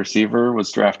Titans wide receiver,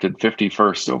 was drafted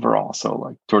 51st overall, so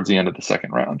like towards the end of the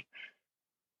second round.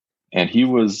 And he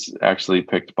was actually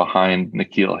picked behind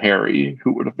N'Keal Harry,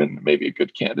 who would have been maybe a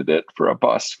good candidate for a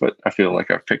bust, but I feel like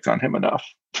I've picked on him enough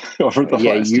over the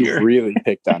last year. Yeah, you really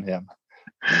picked on him.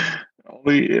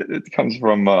 Only it comes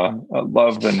from a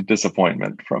love and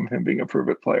disappointment from him being a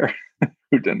prove-it player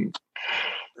who didn't.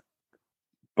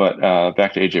 But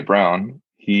back to A.J. Brown,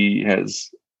 he has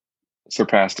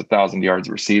surpassed 1,000 yards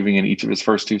receiving in each of his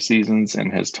first 2 seasons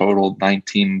and has totaled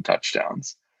 19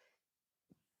 touchdowns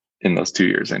in those 2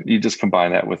 years. And you just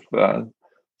combine that with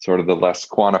sort of the less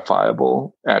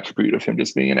quantifiable attribute of him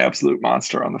just being an absolute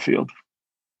monster on the field.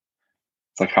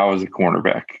 It's like, how is a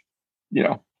cornerback,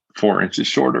 4 inches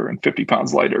shorter and 50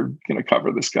 pounds lighter going to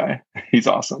cover this guy? He's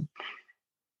awesome.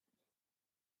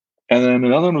 And then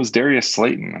another one was Darius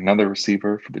Slayton, another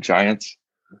receiver for the Giants.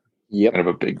 Yep. Kind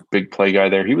of a big play guy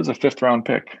there. He was a 5th round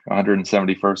pick,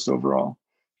 171st overall.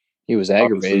 He was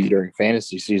aggravated during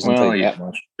fantasy season. Well, that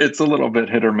much. It's a little bit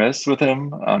hit or miss with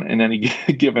him in any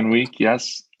given week.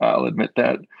 Yes, I'll admit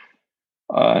that.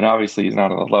 And obviously he's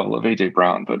not on the level of A.J.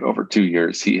 Brown, but over 2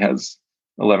 years, he has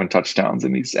 11 touchdowns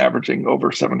and he's averaging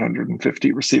over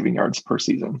 750 receiving yards per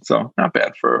season. So not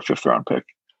bad for a 5th round pick.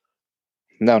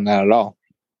 No, not at all.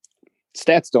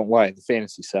 Stats don't lie. The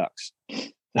fantasy sucks.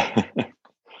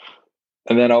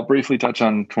 And then I'll briefly touch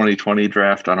on 2020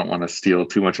 draft. I don't want to steal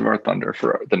too much of our thunder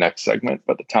for the next segment,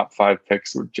 but the top 5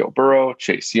 picks were Joe Burrow,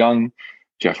 Chase Young,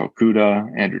 Jeff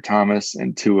Okudah, Andrew Thomas,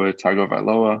 and Tua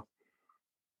Tagovailoa.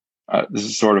 This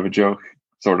is sort of a joke,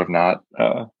 sort of not.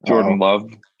 Jordan Love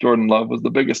was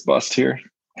the biggest bust here.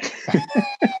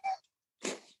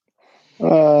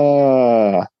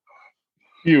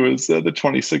 He was the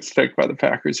 26th pick by the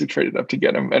Packers, who traded up to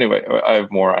get him. Anyway, I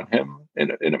have more on him in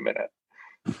a minute.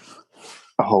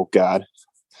 Oh, God.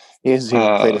 He hasn't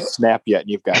even played a snap yet, and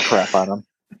you've got crap on him.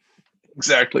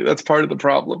 Exactly. That's part of the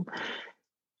problem.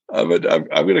 But I'm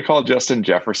going to call Justin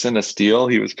Jefferson a steal.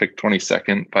 He was picked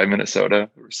 22nd by Minnesota,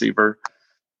 receiver.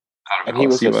 And he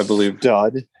was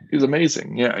stud. He was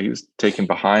amazing. Yeah, he was taken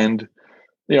behind.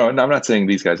 And I'm not saying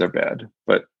these guys are bad,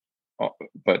 but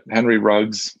Henry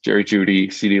Ruggs, Jerry Jeudy,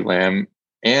 CeeDee Lamb,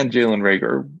 and Jalen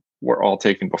Reagor were all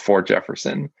taken before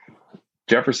Jefferson.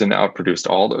 Jefferson outproduced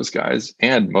all those guys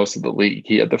and most of the league.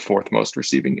 He had the 4th most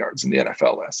receiving yards in the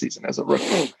NFL last season as a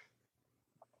rookie.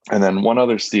 And then one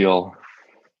other steal,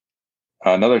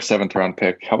 another 7th round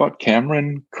pick. How about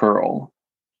Cameron Curl?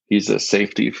 He's a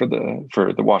safety for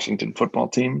the Washington football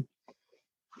team.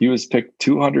 He was picked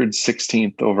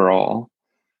 216th overall.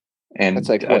 And that's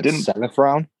like what, 7th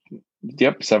round?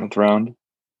 Yep, 7th round.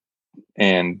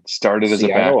 and started as a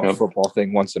backup. I know a football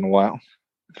thing once in a while.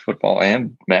 Football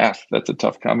and math. That's a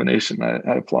tough combination.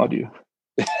 I applaud you.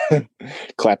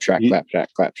 Claptrap.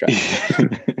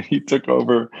 He took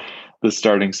over the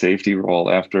starting safety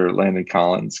role after Landon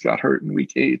Collins got hurt in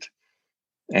week 8.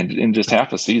 And in just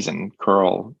half a season,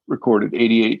 Curl recorded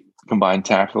 88 combined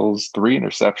tackles, 3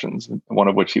 interceptions, one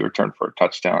of which he returned for a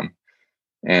touchdown.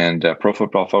 And Pro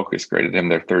Football Focus graded him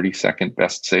their 32nd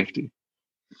best safety.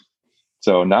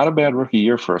 So not a bad rookie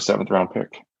year for a 7th-round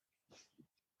pick.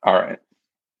 All right.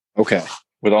 Okay.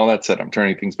 With all that said, I'm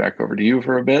turning things back over to you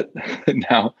for a bit.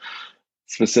 Now,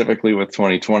 specifically with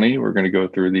 2020, we're going to go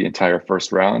through the entire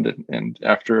first round. And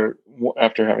after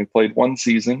having played one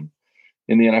season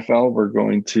in the NFL, we're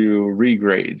going to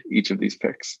regrade each of these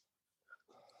picks.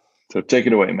 So take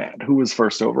it away, Matt. Who was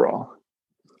first overall?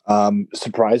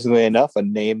 Surprisingly enough, a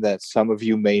name that some of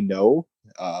you may know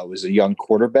was a young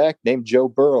quarterback named Joe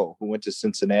Burrow, who went to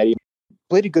Cincinnati,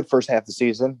 played a good first half of the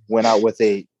season, went out with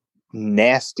a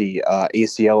nasty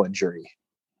ACL injury.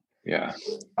 Yeah.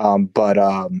 But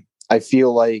I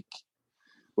feel like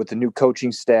with the new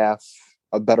coaching staff,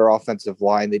 a better offensive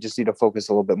line, they just need to focus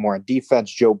a little bit more on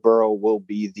defense. Joe Burrow will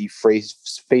be the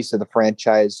face of the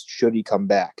franchise should he come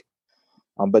back.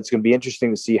 But it's going to be interesting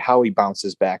to see how he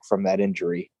bounces back from that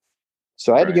injury.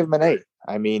 So I had to give him an A.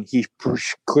 I mean, he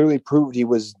clearly proved he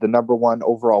was the number 1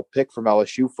 overall pick from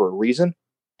LSU for a reason.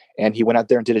 And he went out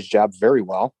there and did his job very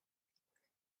well.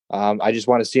 I just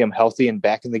want to see him healthy and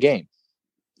back in the game.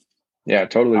 Yeah, I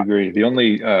totally agree. The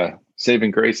only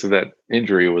saving grace of that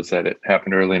injury was that it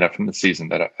happened early enough in the season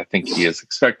that I think he is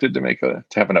expected to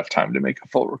have enough time to make a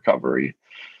full recovery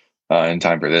in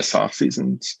time for this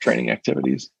offseason's training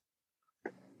activities.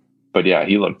 But yeah,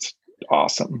 he looked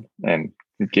awesome and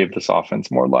gave this offense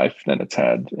more life than it's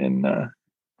had in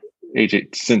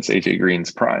since AJ Green's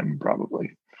prime,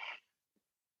 probably.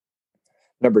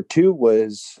 Number 2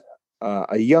 was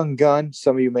a young gun,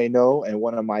 some of you may know, and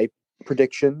one of my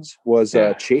predictions was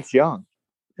Chase Young.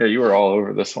 Yeah, you were all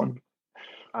over this one.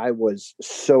 I was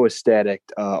so ecstatic.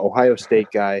 Ohio State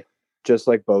guy, just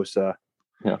like Bosa.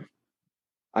 Yeah.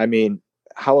 I mean,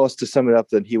 how else to sum it up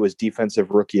than he was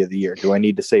Defensive Rookie of the Year? Do I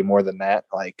need to say more than that?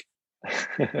 Like,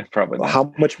 probably not.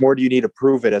 How much more do you need to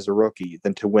prove it as a rookie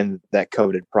than to win that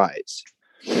coveted prize?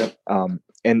 Yep.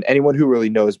 And anyone who really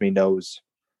knows me knows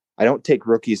I don't take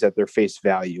rookies at their face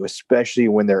value, especially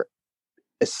when they're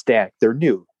ecstatic. They're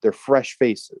new. They're fresh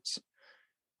faces.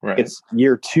 Right. It's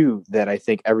year 2 that I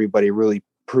think everybody really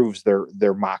proves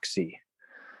their moxie.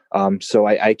 So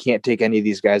I can't take any of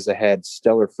these guys that had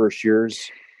stellar first years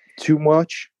too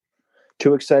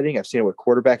exciting. I've seen it with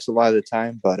quarterbacks a lot of the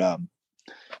time, but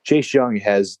Chase Young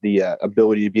has the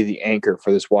ability to be the anchor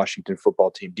for this Washington football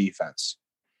team defense.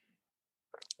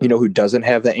 You know who doesn't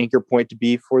have the anchor point to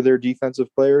be for their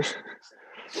defensive players?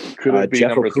 Could it be Jeff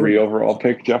number Okudah. 3 overall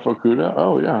pick, Jeff Okudah?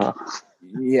 Oh, yeah.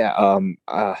 Yeah.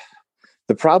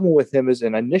 The problem with him is,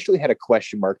 and I initially had a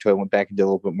question mark till I went back and did a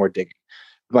little bit more digging.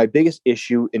 My biggest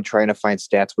issue in trying to find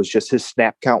stats was just his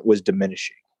snap count was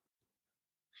diminishing.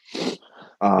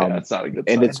 That's not a good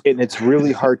sign. And it's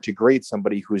really hard to grade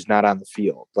somebody who's not on the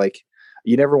field. Like,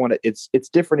 you never want to. It's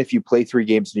different if you play 3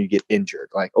 games and you get injured.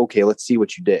 Like, okay, let's see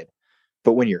what you did.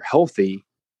 But when you're healthy,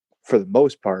 for the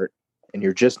most part, and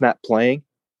you're just not playing,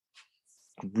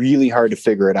 really hard to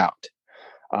figure it out.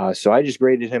 So I just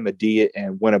graded him a D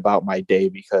and went about my day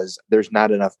because there's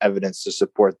not enough evidence to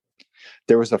support.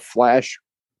 There was a flash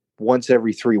once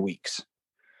every 3 weeks.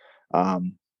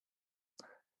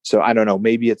 So I don't know.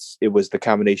 Maybe it was the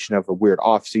combination of a weird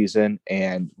off season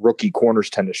and rookie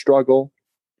corners tend to struggle.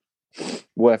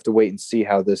 We'll have to wait and see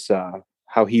how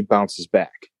he bounces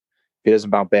back. If he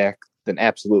doesn't bounce back, then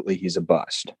absolutely he's a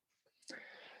bust.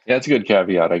 Yeah, it's a good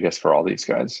caveat, I guess, for all these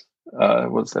guys.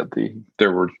 Was that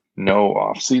there were no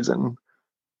off-season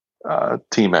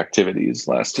team activities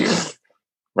last year,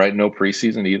 right? No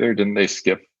preseason either. Didn't they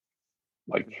skip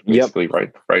basically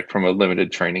right from a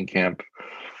limited training camp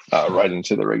right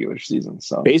into the regular season?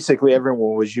 So basically,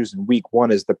 everyone was using week 1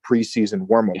 as the preseason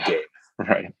warm-up game,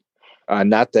 right?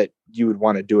 Not that you would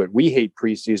want to do it. We hate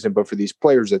preseason, but for these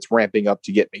players, it's ramping up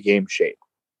to get in a game shape.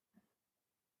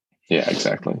 Yeah,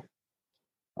 exactly.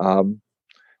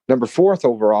 Number 4th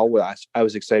overall, I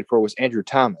was excited for was Andrew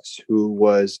Thomas, who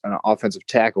was an offensive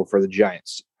tackle for the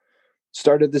Giants.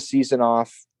 Started the season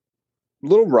off a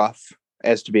little rough,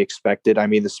 as to be expected. I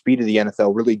mean, the speed of the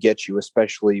NFL really gets you,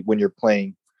 especially when you're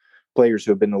playing players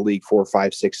who have been in the league 4,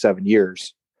 5, 6, 7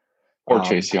 years. Or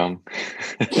Chase Young.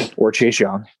 Or Chase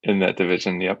Young. In that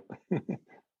division, yep.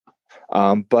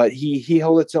 But he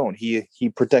held its own. He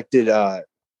protected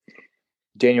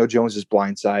Daniel Jones's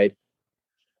blind side.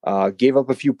 Gave up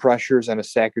a few pressures and a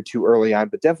sack or two early on,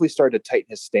 but definitely started to tighten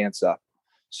his stance up.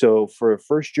 So for a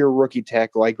first-year rookie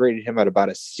tackle, I graded him at about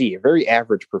a C, a very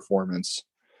average performance.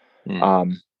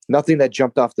 Nothing that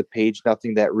jumped off the page,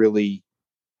 nothing that really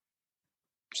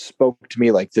spoke to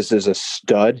me like this is a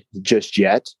stud just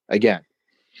yet. Again,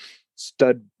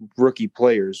 stud rookie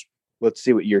players. Let's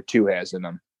see what year 2 has in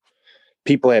them.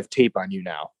 People have tape on you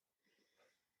now.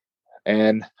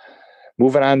 And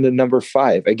moving on to number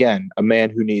 5, again, a man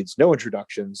who needs no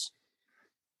introductions,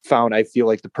 found, I feel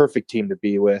like, the perfect team to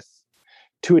be with.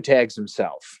 Tua Tags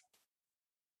himself.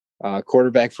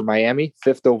 Quarterback for Miami,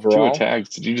 5th overall. Tua Tags.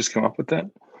 Did you just come up with that?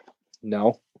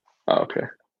 No. Oh, okay.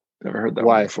 Never heard that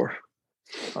Why? one before.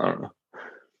 I don't know.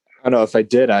 I don't know if I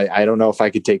did. I don't know if I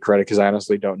could take credit because I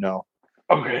honestly don't know.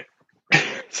 Okay.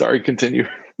 Sorry, continue.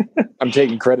 I'm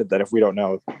taking credit that if we don't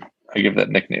know. I give that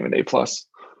nickname an A+.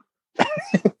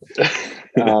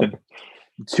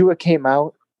 Tua came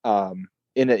out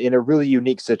in a really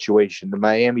unique situation. The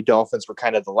Miami Dolphins were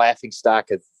kind of the laughing stock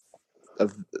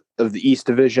of the East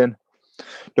Division.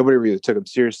 Nobody really took him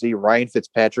seriously. Ryan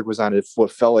Fitzpatrick was on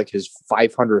what felt like his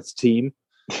 500th team.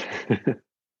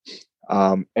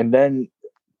 And then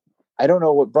I don't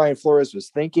know what Brian Flores was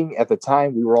thinking at the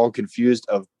time. We were all confused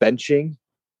of benching,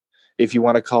 if you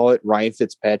want to call it, Ryan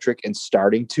Fitzpatrick and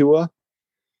starting Tua.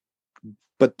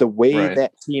 But the way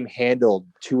that team handled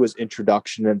Tua's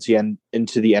introduction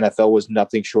into the NFL was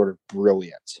nothing short of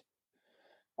brilliant.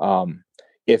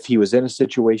 If he was in a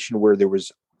situation where there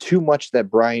was too much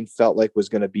that Brian felt like was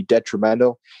going to be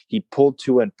detrimental, he pulled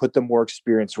Tua and put the more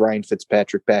experienced Ryan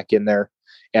Fitzpatrick back in there.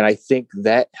 And I think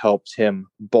that helped him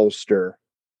bolster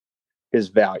his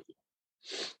value.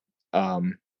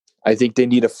 I think they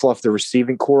need to fluff the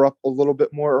receiving core up a little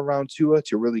bit more around Tua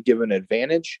to really give an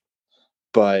advantage.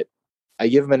 But I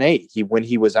give him an A. When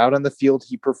he was out on the field,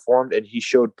 he performed and he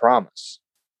showed promise.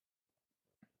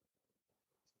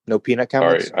 No peanut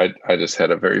comments? Sorry, I just had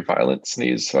a very violent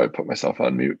sneeze, so I put myself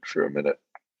on mute for a minute.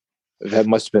 That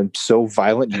must have been so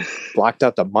violent you blocked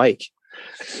out the mic.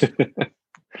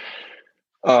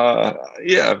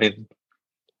 Yeah, I mean,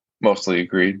 mostly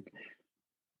agreed.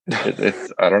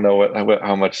 I don't know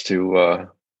how much to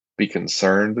be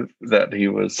concerned that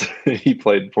he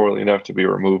played poorly enough to be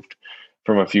removed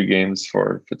from a few games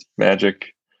for Fitzmagic.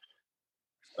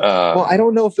 Well, I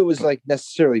don't know if it was like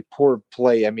necessarily poor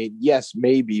play. I mean, yes,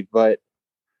 maybe, but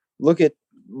look at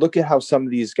how some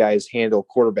of these guys handle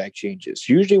quarterback changes.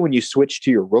 Usually when you switch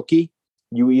to your rookie,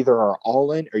 you either are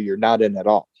all in or you're not in at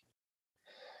all.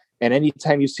 And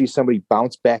anytime you see somebody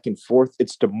bounce back and forth,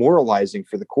 it's demoralizing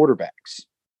for the quarterbacks.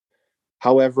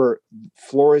 However,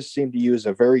 Flores seemed to use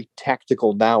a very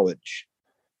tactical knowledge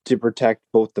to protect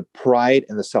both the pride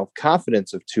and the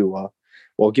self-confidence of Tua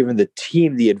while giving the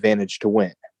team the advantage to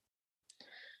win.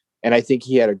 And I think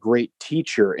he had a great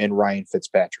teacher in Ryan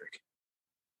Fitzpatrick.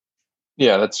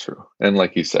 Yeah, that's true. And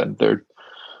like you said, their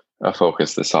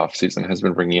focus this offseason has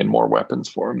been bringing in more weapons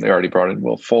for him. They already brought in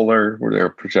Will Fuller, where they're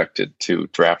projected to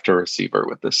draft a receiver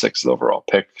with the 6th overall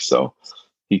pick. So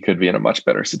he could be in a much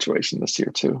better situation this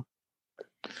year too.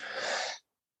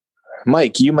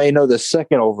 Mike, you may know the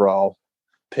 2nd overall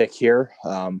pick here.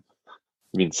 You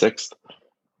mean 6th?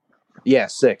 Yeah,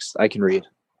 6th. I can read.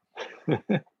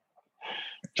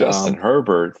 Justin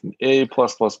Herbert, A+++.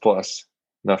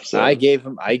 Enough said. I gave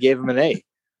him an A.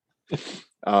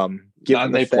 Not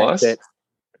an A+?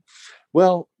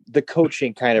 Well, the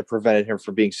coaching kind of prevented him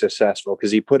from being successful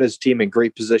because he put his team in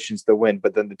great positions to win,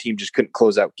 but then the team just couldn't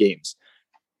close out games.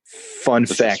 Fun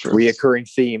fact, reoccurring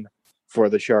theme for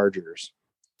the Chargers.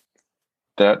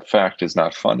 That fact is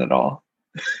not fun at all,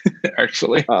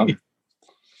 actually.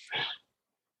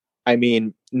 I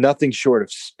mean, nothing short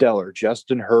of stellar.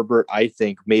 Justin Herbert, I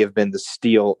think, may have been the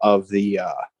steal of the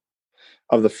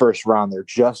first round. They're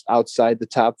just outside the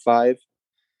top 5.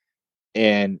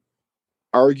 And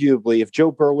arguably, if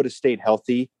Joe Burrow would have stayed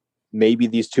healthy, maybe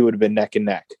these two would have been neck and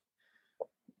neck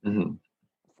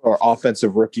for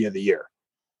offensive rookie of the year.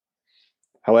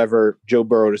 However, Joe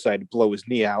Burrow decided to blow his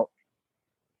knee out,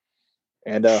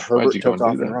 and Herbert took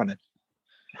off and running.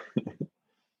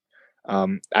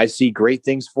 I see great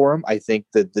things for him. I think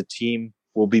that the team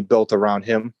will be built around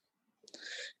him.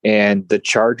 And the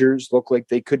Chargers look like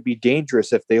they could be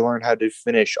dangerous if they learn how to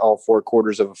finish all 4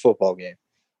 quarters of a football game.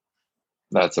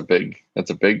 That's a big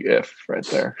if right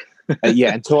there.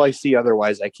 Yeah, until I see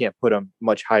otherwise, I can't put him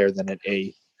much higher than an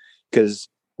A. Because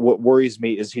what worries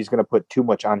me is he's going to put too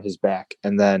much on his back,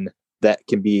 and then that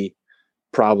can be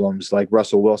problems like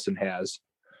Russell Wilson has,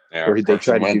 where they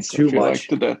try to do too much.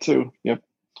 Did that too. Yep.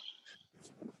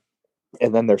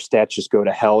 And then their stats just go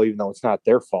to hell, even though it's not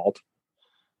their fault.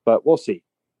 But we'll see.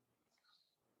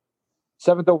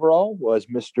 7th overall was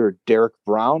Mr. Derek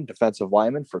Brown, defensive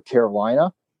lineman for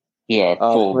Carolina. Yeah,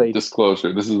 full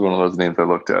disclosure. This is one of those names I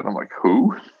looked at. And I'm like,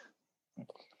 who?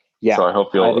 Yeah. So I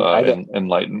hope you'll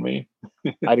enlighten me.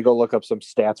 I had to go look up some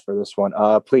stats for this one.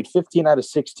 Played 15 out of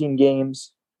 16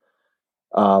 games.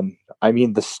 I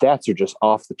mean, the stats are just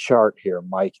off the chart here,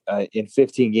 Mike. In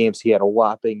 15 games, he had a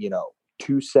whopping,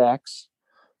 2 sacks,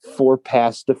 4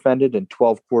 pass defended, and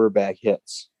 12 quarterback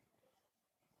hits.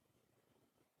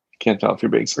 Can't tell if you're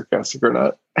being sarcastic or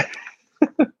not.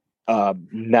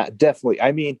 Not definitely.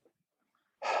 I mean,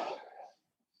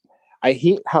 I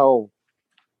hate how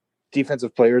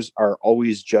defensive players are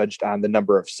always judged on the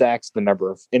number of sacks, the number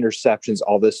of interceptions,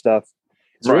 all this stuff.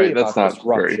 It's right. Really that's not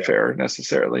very fair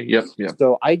necessarily. Yep.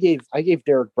 So I gave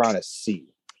Derek Brown a C.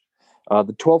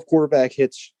 The 12 quarterback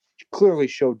hits clearly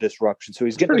showed disruption. So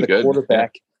he's getting the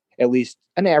quarterback at least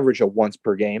an average of once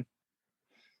per game.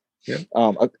 Yeah.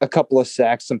 A couple of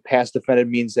sacks, some pass defended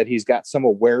means that he's got some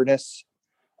awareness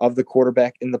of the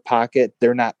quarterback in the pocket.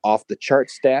 They're not off the chart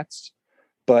stats,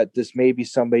 but this may be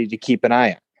somebody to keep an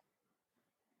eye on.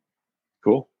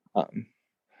 Cool.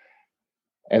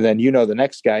 And then the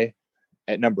next guy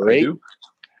at number 8,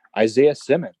 Isaiah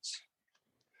Simmons.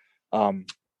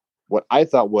 What I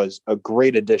thought was a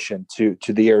great addition to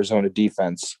the Arizona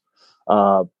defense.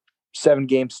 7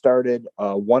 games started,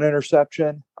 1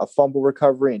 interception, a fumble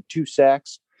recovery, and 2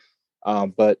 sacks.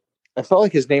 But I felt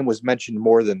like his name was mentioned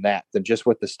more than just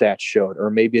what the stats showed.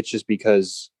 Or maybe it's just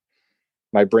because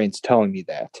my brain's telling me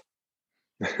that.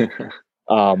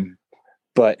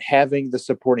 But having the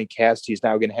supporting cast he's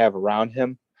now going to have around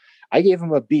him, I gave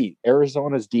him a B.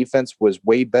 Arizona's defense was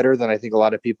way better than I think a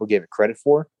lot of people gave it credit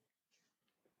for.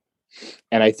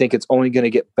 And I think it's only going to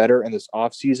get better in this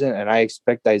offseason. And I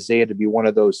expect Isaiah to be one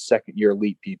of those second-year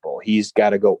elite people. He's got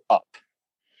to go up.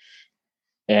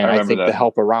 And I think the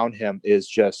help around him is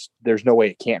just, there's no way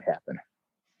it can't happen.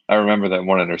 I remember that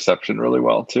one interception really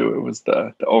well, too. It was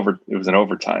it was an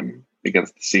overtime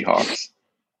against the Seahawks.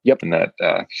 Yep. In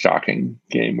that shocking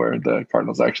game where the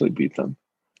Cardinals actually beat them.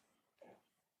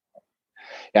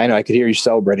 Yeah, I know. I could hear you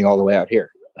celebrating all the way out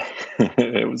here.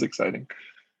 It was exciting.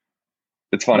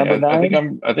 It's funny.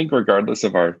 I think regardless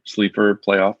of our sleeper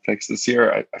playoff picks this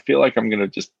year, I feel like I'm going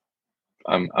to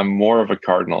I'm more of a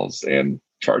Cardinals and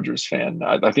Chargers fan.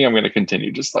 I think I'm going to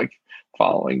continue just like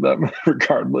following them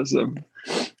regardless of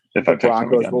if the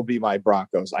Broncos will be my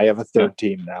Broncos. I have a third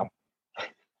team now. All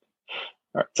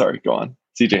right. Sorry. Go on.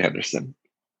 CJ Henderson.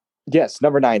 Yes.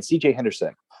 Number 9, CJ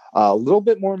Henderson. A little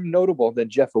bit more notable than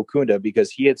Jeff Okunda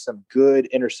because he had some good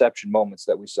interception moments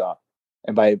that we saw.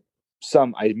 And by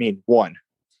some, I mean 1,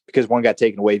 because 1 got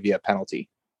taken away via penalty.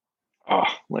 Oh,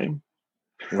 lame.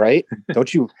 Right?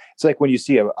 Don't you? It's like when you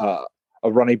see a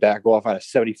running back go off on a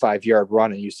 75-yard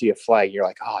run and you see a flag, you're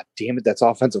like, oh, damn it, that's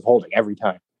offensive holding every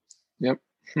time. Yep.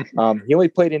 He only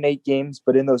played in 8 games,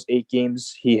 but in those 8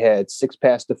 games, he had 6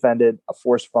 pass defended, a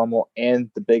forced fumble, and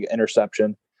the big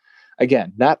interception.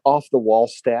 Again, not off the wall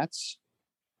stats,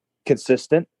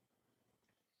 consistent.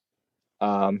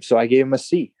 So I gave him a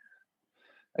C.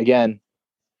 Again,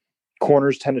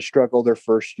 corners tend to struggle their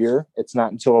first year. It's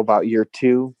not until about year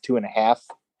 2, 2.5,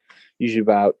 usually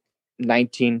about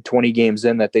 19, 20 games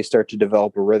in that they start to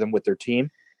develop a rhythm with their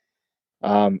team.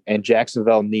 And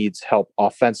Jacksonville needs help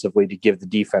offensively to give the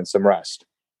defense some rest.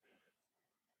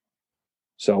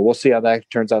 So we'll see how that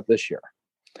turns out this year.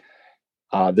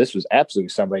 This was absolutely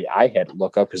somebody I had to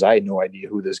look up because I had no idea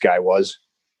who this guy was.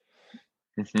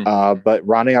 Mm-hmm. But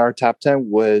rounding out our top 10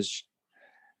 was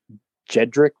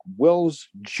Jedrick Wills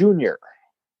Jr.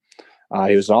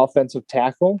 He was an offensive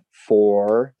tackle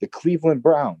for the Cleveland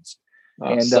Browns.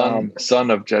 And son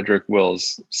of Jedrick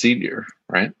Wills Sr.,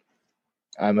 right?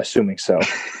 I'm assuming so.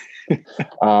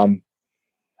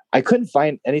 I couldn't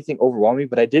find anything overwhelming,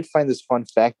 but I did find this fun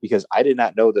fact because I did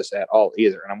not know this at all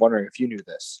either. And I'm wondering if you knew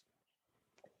this.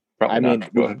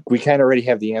 We kind of already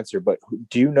have the answer, but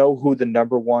do you know who the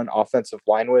number 1 offensive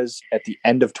line was at the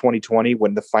end of 2020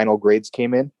 when the final grades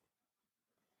came in?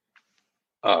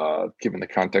 Given the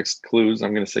context clues,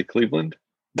 I'm going to say Cleveland.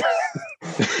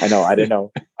 I know. I didn't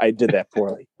know. I did that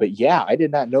poorly. But yeah, I did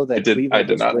not know that. I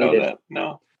did not know that.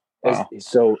 No. Wow.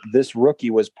 So this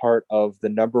rookie was part of the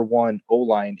number 1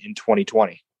 O-line in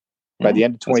 2020. By the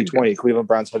end of 2020, Cleveland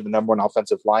Browns had the number 1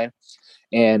 offensive line.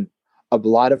 And a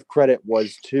lot of credit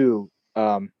was to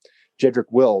Jedrick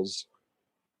Wills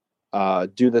due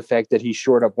to the fact that he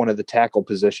shored up one of the tackle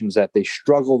positions that they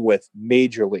struggled with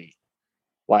majorly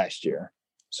last year.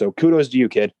 So kudos to you,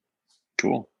 kid.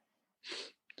 Cool.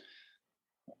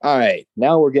 All right.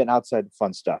 Now we're getting outside the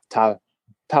fun stuff. Top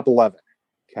 11.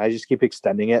 Can I just keep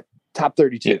extending it? Top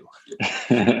 32.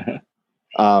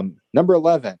 Number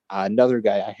 11, another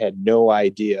guy I had no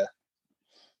idea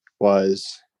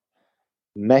was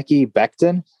Mekhi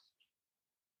Becton.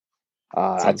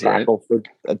 A tackle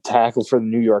for the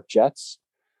New York Jets.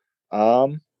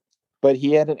 But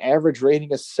he had an average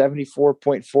rating of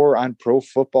 74.4 on Pro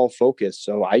Football Focus.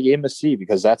 So I gave him a C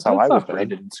because that's how I was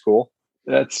rated in school.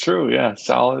 That's true. Yeah.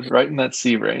 Solid. Right in that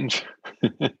C range.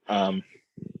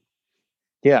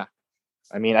 Yeah.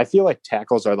 I mean, I feel like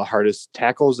tackles are the hardest.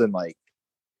 Tackles and like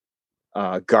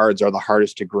guards are the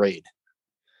hardest to grade.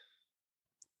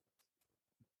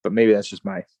 But maybe that's just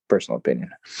my personal opinion.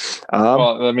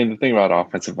 Well, I mean, the thing about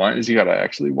offensive line is you got to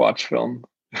actually watch film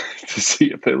to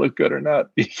see if they look good or not.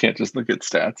 You can't just look at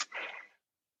stats,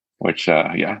 which,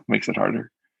 makes it harder.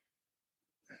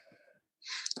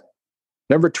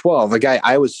 Number 12, a guy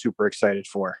I was super excited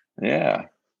for. Yeah.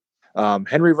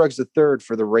 Henry Ruggs III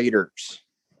for the Raiders.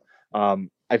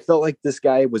 I felt like this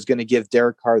guy was going to give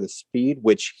Derek Carr the speed,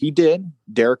 which he did.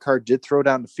 Derek Carr did throw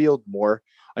down the field more.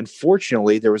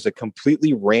 Unfortunately, there was a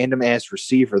completely random ass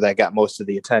receiver that got most of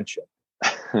the attention.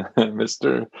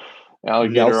 Mr.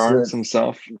 Alligator Arms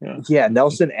himself. Yeah,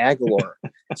 Nelson Agholor.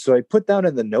 So I put down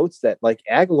in the notes that like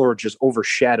Agholor just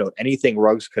overshadowed anything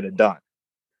Ruggs could have done.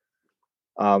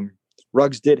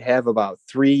 Ruggs did have about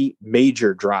 3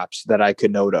 major drops that I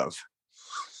could note of,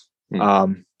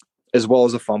 as well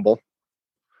as a fumble.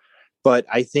 But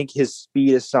I think his speed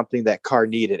is something that Carr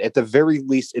needed. At the very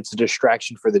least, it's a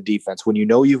distraction for the defense. When you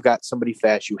know you've got somebody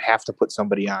fast, you have to put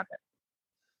somebody on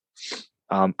it.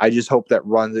 I just hope that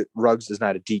Ruggs is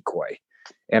not a decoy.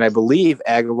 And I believe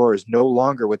Agholor is no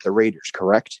longer with the Raiders,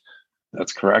 correct?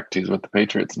 That's correct. He's with the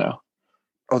Patriots now.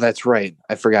 Oh, that's right.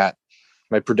 I forgot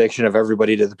my prediction of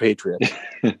everybody to the Patriots.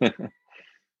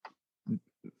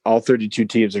 All 32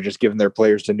 teams are just giving their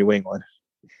players to New England.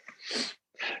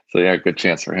 So yeah, good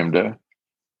chance for him to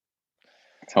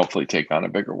hopefully take on a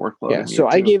bigger workload. Yeah, so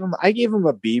I gave him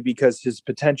a B because his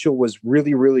potential was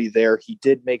really, really there. He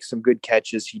did make some good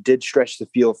catches. He did stretch the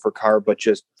field for Carr, but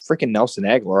just freaking Nelson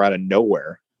Agholor out of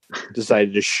nowhere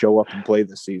decided to show up and play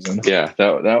this season. Yeah,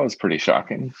 that was pretty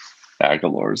shocking.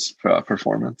 Agholor's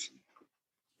performance.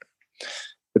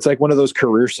 It's like one of those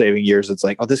career-saving years. It's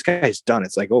like, oh, this guy's done.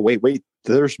 It's like, oh, wait,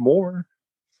 there's more.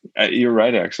 You're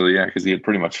right, actually, yeah, because he had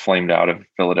pretty much flamed out of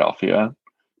Philadelphia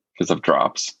because of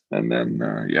drops, and then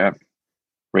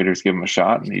Raiders give him a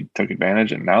shot, and he took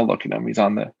advantage. And now look at him;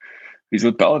 he's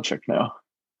with Belichick now,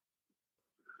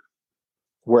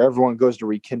 where everyone goes to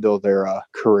rekindle their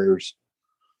careers.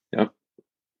 Yep.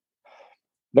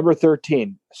 Number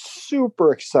 13,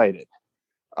 super excited.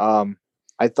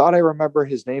 I thought I remember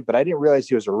his name, but I didn't realize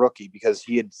he was a rookie because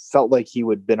he had felt like he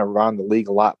would have been around the league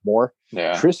a lot more.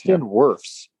 Yeah, Tristan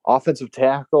Wirfs, offensive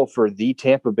tackle for the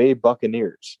Tampa Bay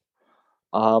Buccaneers.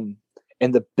 And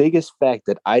the biggest fact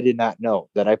that I did not know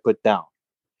that I put down,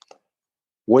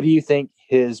 what do you think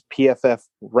his PFF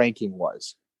ranking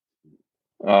was?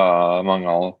 Among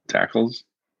all tackles?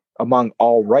 Among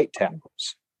all right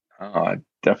tackles. I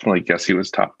definitely guess he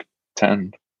was top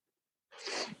 10.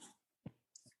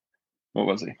 What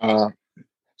was he?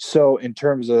 So in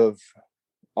terms of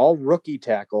all rookie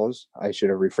tackles, I should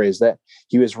have rephrased that.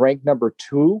 He was ranked number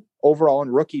 2 overall in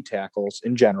rookie tackles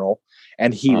in general,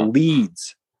 and he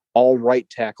leads all right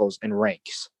tackles in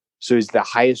ranks. So he's the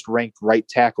highest ranked right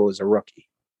tackle as a rookie.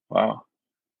 Wow.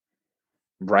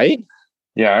 Right?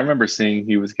 Yeah, I remember seeing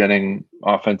he was getting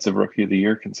offensive rookie of the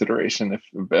year consideration,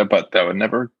 but that would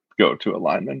never go to a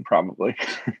lineman probably.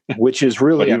 Which is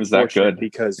really he was that good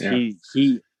because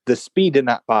the speed did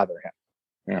not bother him.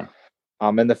 Yeah.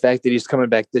 And the fact that he's coming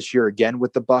back this year again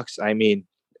with the Bucs, I mean,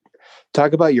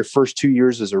 talk about your first 2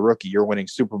 years as a rookie. You're winning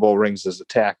Super Bowl rings as a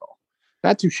tackle.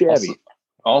 Not too shabby.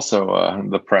 Also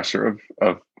the pressure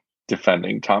of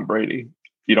defending Tom Brady.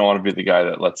 You don't want to be the guy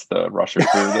that lets the rusher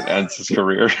through that ends his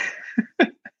career.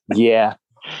 Yeah.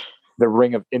 The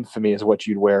ring of infamy is what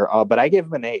you'd wear. But I gave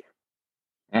him an 8.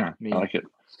 Yeah, I like it.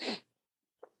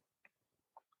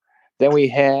 Then we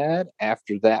had,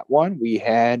 after that one, we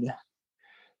had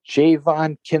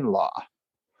Javon Kinlaw.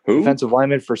 Who? Defensive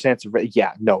lineman for Sansa.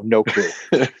 Yeah, no clue.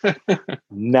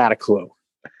 Not a clue.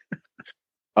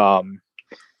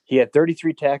 He had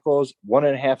 33 tackles,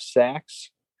 1.5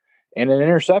 sacks, and an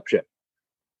interception.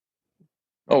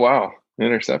 Oh, wow.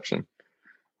 Interception.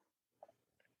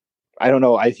 I don't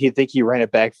know. I think he ran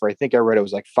it back for, I think I read it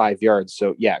was like 5 yards.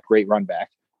 So, yeah, great run back.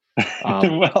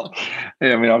 Well,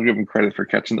 yeah, I mean, I'll give him credit for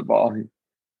catching the ball.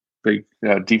 Big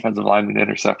defensive lineman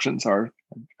interceptions are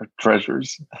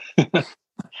treasures.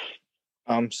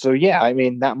 So, yeah, I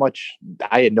mean, not much.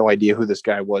 I had no idea who this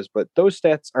guy was, but those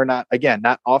stats are not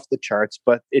off the charts,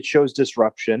 but it shows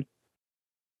disruption.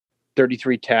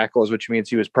 33 tackles, which means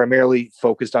he was primarily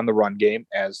focused on the run game,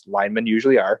 as linemen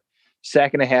usually are.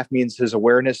 Sack and a half means his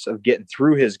awareness of getting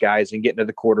through his guys and getting to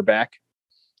the quarterback.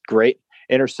 Great.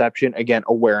 Interception, again,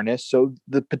 awareness. So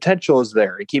the potential is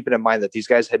there. And keeping in mind that these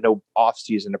guys had no off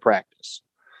season to practice.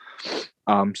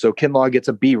 So Kinlaw gets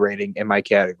a B rating in my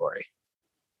category.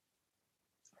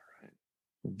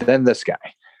 Then this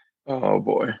guy. Oh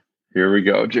boy. Here we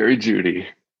go. Jerry Jeudy.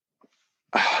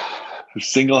 Who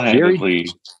single-handedly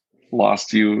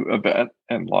lost you a bet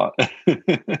and lost.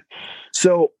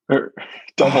 So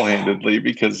double-handedly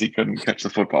because he couldn't catch the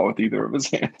football with either of his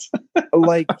hands.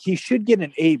 Like, he should get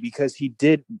an A because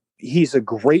he's a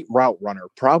great route runner,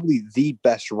 probably the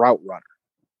best route runner.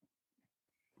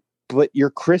 But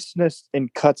your crispness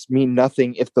and cuts mean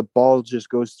nothing if the ball just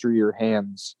goes through your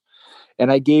hands.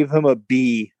 And I gave him a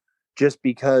B just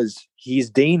because he's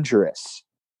dangerous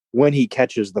when he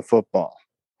catches the football.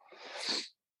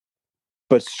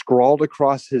 But scrawled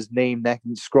across his name,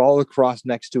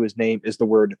 next to his name is the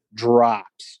word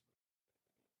drops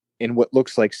in what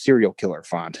looks like serial killer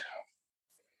font.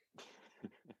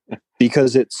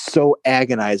 Because it's so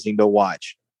agonizing to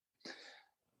watch.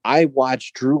 I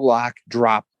watched Drew Lock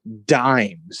drop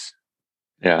dimes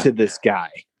to this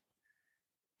guy,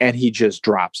 and he just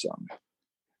drops them.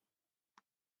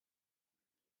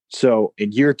 So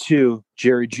in year 2,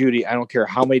 Jerry Jeudy, I don't care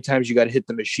how many times you got to hit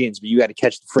the machines, but you got to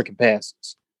catch the freaking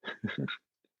passes.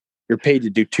 You're paid to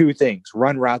do 2 things: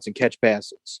 run routes and catch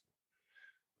passes.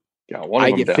 Yeah,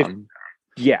 one of them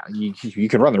down. You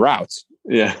can run the routes.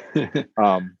 Yeah.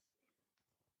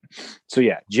 So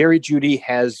yeah, Jerry Jeudy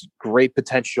has great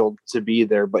potential to be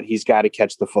there, but he's got to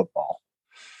catch the football.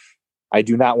 I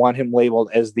do not want him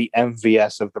labeled as the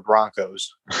MVS of the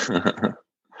Broncos.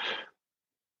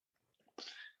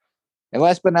 And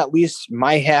last but not least,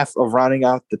 my half of rounding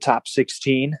out the top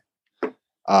 16,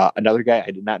 another guy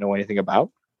I did not know anything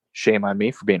about. Shame on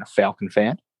me for being a Falcon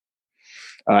fan.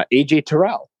 AJ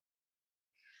Terrell.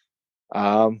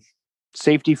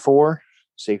 Safety,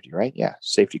 right? Yeah,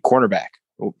 safety, cornerback.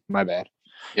 Oh, my bad.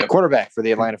 Yep. Quarterback for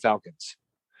the Atlanta Falcons.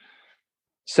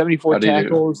 74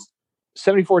 tackles,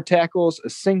 a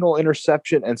single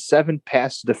interception, and 7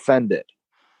 pass defended.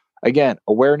 Again,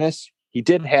 awareness. He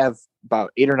did have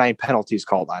about 8 or 9 penalties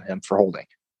called on him for holding.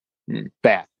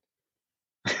 Bad.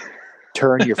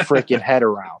 Turn your freaking head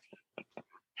around.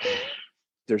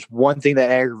 There's one thing that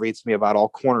aggravates me about all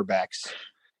cornerbacks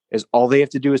is all they have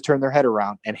to do is turn their head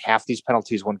around, and half these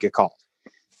penalties won't get called.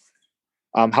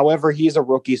 However, he's a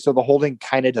rookie, so the holding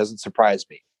kind of doesn't surprise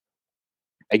me.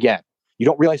 Again, you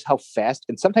don't realize how fast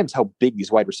and sometimes how big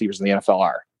these wide receivers in the NFL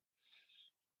are.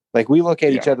 Like, we look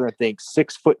at each other and think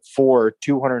 6'4",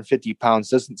 250 pounds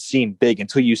doesn't seem big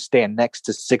until you stand next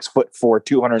to 6'4",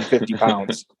 250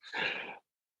 pounds.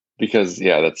 Because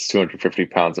that's 250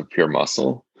 pounds of pure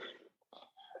muscle.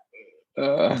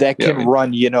 That can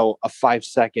run, a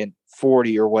 5-second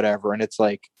 40 or whatever. And it's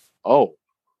like, oh,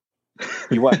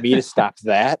 you want me to stop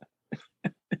that?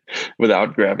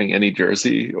 Without grabbing any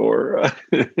jersey or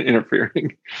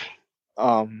interfering.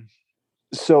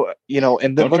 So, and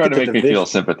then don't try to make me feel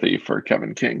sympathy for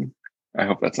Kevin King. I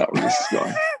hope that's not where this is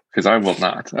going, because I will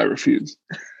not. I refuse.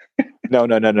 No.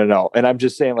 And I'm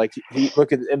just saying, like,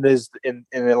 look at in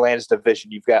Atlanta's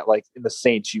division, you've got, like, in the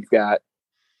Saints, you've got,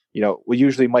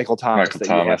 usually Michael Thomas you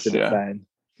have to defend.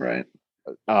 Right.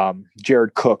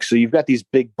 Jared Cook. So you've got these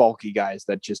big, bulky guys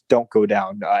that just don't go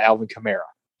down. Alvin Kamara.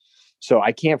 So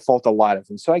I can't fault a lot of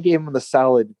them. So I gave him the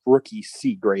solid rookie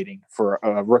C grading for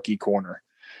a rookie corner.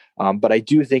 But I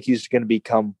do think he's going to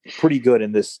become pretty good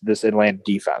in this Atlanta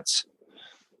defense.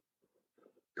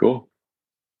 Cool.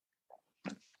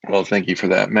 Well, thank you for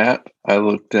that, Matt. I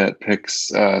looked at picks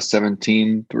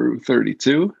 17 through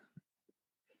 32.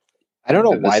 I don't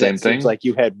know why that seems like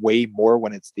you had way more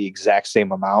when it's the exact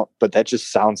same amount, but that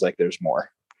just sounds like there's more.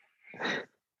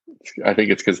 I think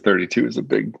it's because 32 is a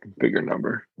bigger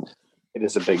number. It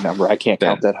is a big number. I can't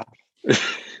count that.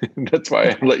 That's why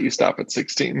I let you stop at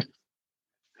 16.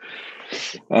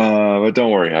 But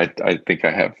don't worry. I think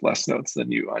I have less notes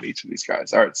than you on each of these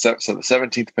guys. All right. So the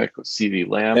 17th pick was CeeDee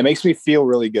Lamb. That makes me feel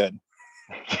really good.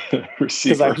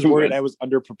 Because I was worried I was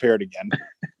underprepared again.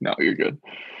 No, you're good.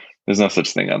 There's no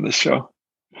such thing on this show.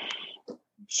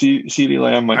 CeeDee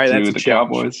Lamb went to the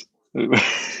Cowboys.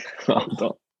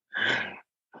 Oh,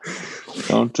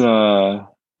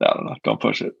 don't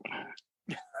push it.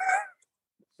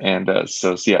 And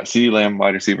CeeDee Lamb,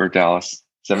 wide receiver, Dallas,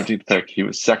 17th pick. He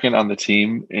was second on the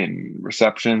team in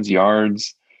receptions,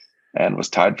 yards, and was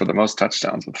tied for the most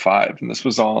touchdowns with 5. And this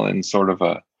was all in sort of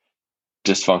a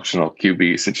dysfunctional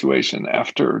QB situation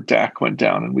after Dak went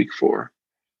down in week 4.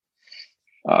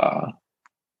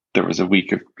 There was a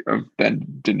week of Ben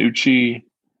DiNucci.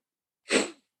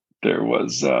 There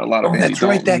was a lot of. Oh, that's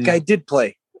right. That guy did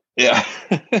play. Yeah.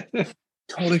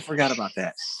 Totally forgot about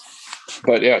that.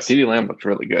 But yeah, CeeDee Lamb looked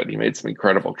really good. He made some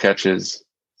incredible catches.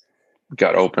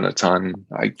 Got open a ton.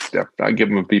 I give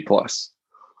him a B+.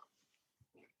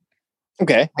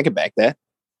 Okay, I can back that.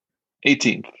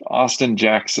 18th, Austin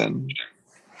Jackson,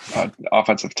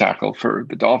 offensive tackle for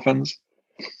the Dolphins.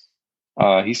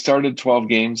 He started 12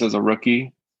 games as a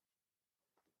rookie,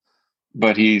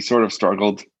 but he sort of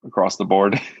struggled across the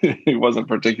board. He wasn't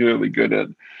particularly good at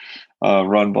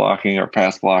run blocking or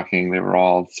pass blocking. They were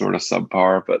all sort of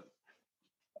subpar, but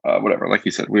whatever. Like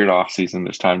you said, weird off season.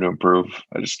 There's time to improve.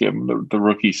 I just gave him the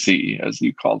rookie C, as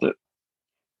you called it.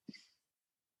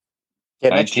 Yeah,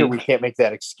 next year we can't make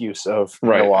that excuse of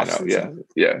right. No I know.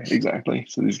 Yeah, exactly.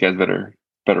 So these guys better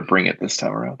bring it this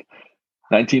time around.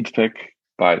 19th pick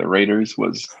by the Raiders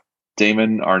was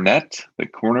Damon Arnett, the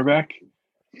cornerback,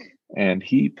 and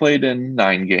he played in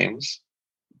 9 games,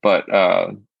 but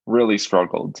really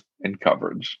struggled in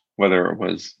coverage, whether it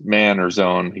was man or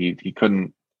zone. He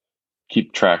couldn't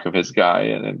keep track of his guy,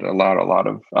 and it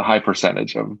allowed a high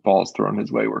percentage of balls thrown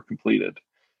his way were completed.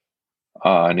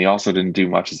 And he also didn't do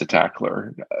much as a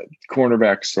tackler.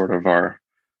 Cornerbacks sort of are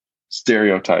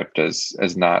stereotyped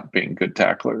as not being good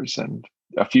tacklers, and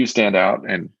a few stand out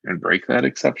and break that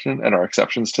exception and are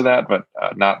exceptions to that, but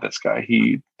not this guy.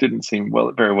 He didn't seem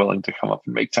very willing to come up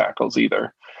and make tackles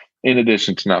either, in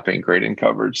addition to not being great in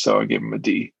coverage. So I gave him a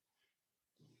D.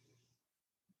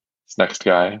 This next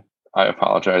guy, I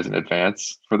apologize in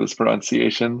advance for this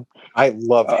pronunciation. I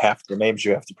love half the names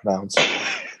you have to pronounce.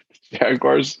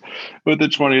 Jaguars, with the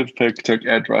 20th pick, took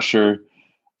edge rusher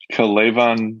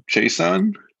K'Lavon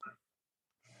Chaisson.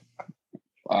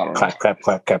 I don't know.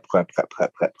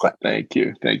 Clap. Thank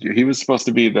you. He was supposed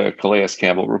to be the Calais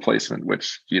Campbell replacement,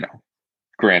 which,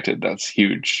 granted, that's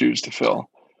huge shoes to fill.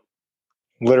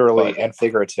 Literally and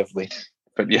figuratively.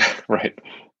 But yeah, right.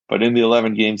 But in the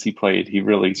 11 games he played, he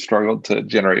really struggled to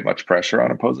generate much pressure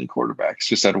on opposing quarterbacks.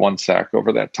 Just had 1 sack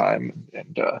over that time,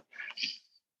 and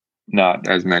not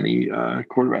as many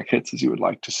quarterback hits as you would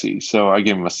like to see. So I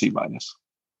give him a C-.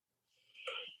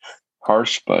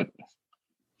 Harsh, but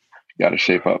got to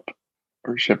shape up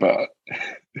or ship out.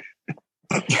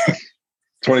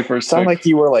 21st. Sound like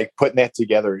you were like putting that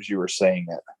together as you were saying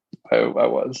it. I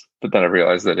was, but then I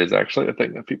realized that is actually a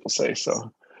thing that people say.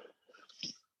 So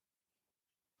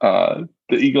the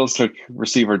Eagles took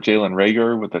receiver Jalen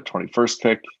Reagor with the 21st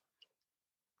pick.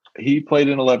 He played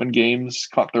in 11 games,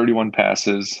 caught 31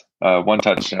 passes, 1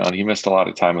 touchdown. He missed a lot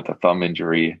of time with a thumb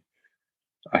injury.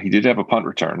 He did have a punt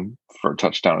return for a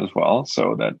touchdown as well,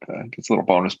 so that gets little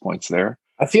bonus points there.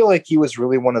 I feel like he was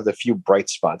really one of the few bright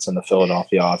spots in the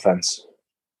Philadelphia offense.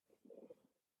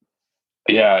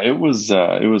 Yeah, it was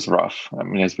rough. I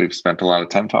mean, as we've spent a lot of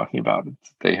time talking about it,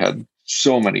 they had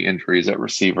so many injuries at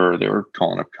receiver. They were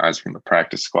calling up guys from the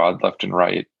practice squad left and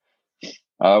right.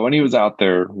 When he was out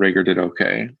there, Reagor did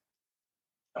okay.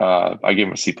 I gave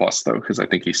him a C+ though, because I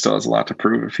think he still has a lot to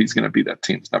prove if he's going to be that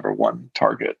team's #1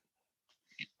 target,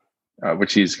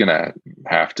 which he's going to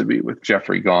have to be with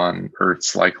Jeffrey gone.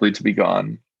 Ertz likely to be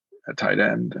gone at tight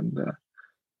end, and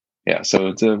so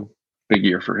it's a big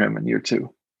year for him in year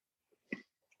 2.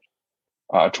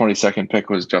 22nd pick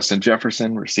was Justin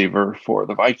Jefferson, receiver for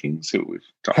the Vikings, who we've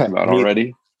talked about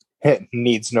already.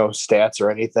 Needs no stats or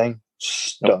anything.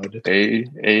 Stud. Nope.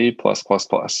 A+++.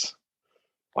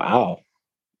 Wow.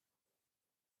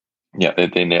 Yeah,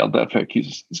 they nailed that pick.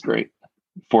 He's great.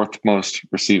 4th most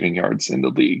receiving yards in the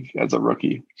league as a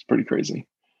rookie. It's pretty crazy.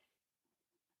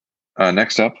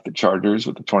 Next up, the Chargers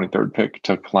with the 23rd pick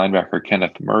took linebacker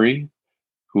Kenneth Murray,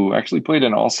 who actually played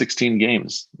in all 16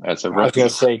 games as a rookie. I was going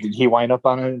to say, did he wind up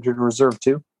on injured reserve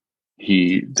too?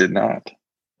 He did not.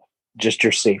 Just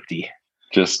your safety.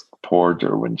 Just poor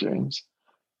Derwin James.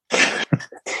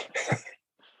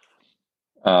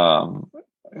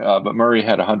 But Murray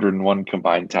had 101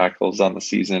 combined tackles on the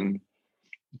season.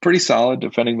 Pretty solid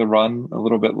defending the run, a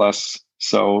little bit less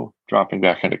so dropping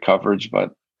back into coverage,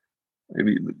 but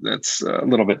maybe that's a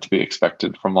little bit to be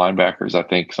expected from linebackers, I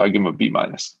think. So I give him a B-.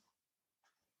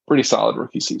 Pretty solid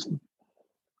rookie season.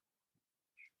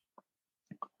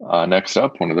 Next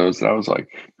up, one of those that I was like,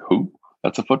 who?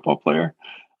 That's a football player?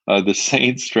 The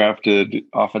Saints drafted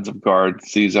offensive guard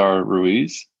Cesar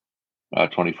Ruiz,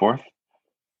 24th.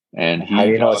 And how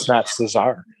do you know it's not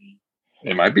Cesar?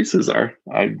 It might be Cesar.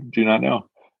 I do not know.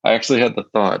 I actually had the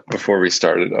thought before we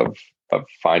started of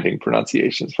finding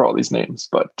pronunciations for all these names,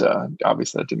 but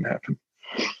obviously that didn't happen.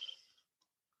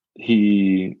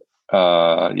 He,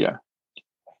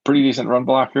 pretty decent run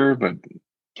blocker, but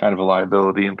kind of a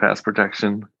liability in pass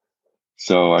protection.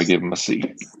 So I give him a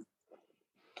C.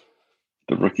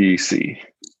 The rookie C.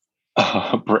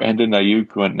 Brandon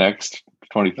Ayuk went next,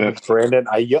 25th. Brandon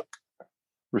Ayuk.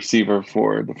 Receiver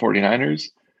for the 49ers.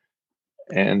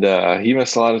 And he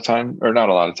missed a lot of time, or not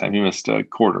a lot of time. He missed a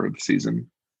quarter of the season.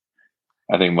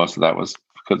 I think most of that was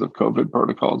because of COVID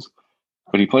protocols.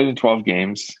 But he played in 12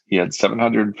 games. He had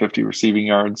 750 receiving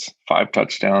yards, 5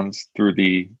 touchdowns through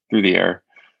the air,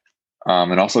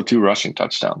 and also 2 rushing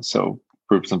touchdowns. So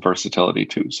proved some versatility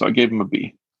too. So I gave him a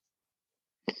B.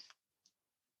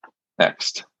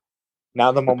 Next.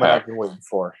 Now the moment I've been waiting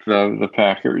for. The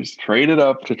Packers traded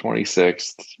up to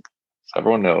 26th, as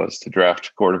everyone knows, to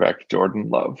draft quarterback Jordan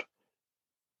Love.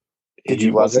 Did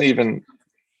you love it?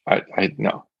 I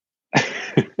no.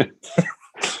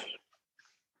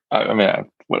 I mean,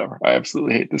 whatever. I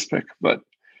absolutely hate this pick, but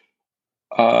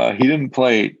he didn't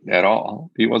play at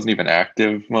all. He wasn't even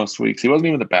active most weeks. He wasn't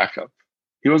even the backup.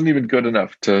 He wasn't even good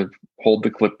enough to hold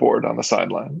the clipboard on the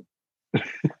sideline.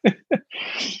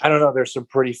 I don't know. There's some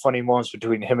pretty funny moments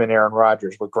between him and Aaron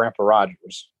Rodgers with Grandpa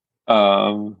Rodgers.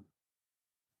 So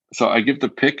I give the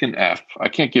pick an F. I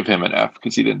can't give him an F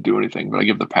because he didn't do anything, but I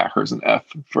give the Packers an F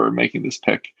for making this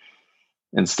pick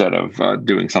instead of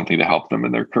doing something to help them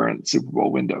in their current Super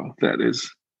Bowl window. That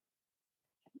is,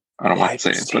 I don't want to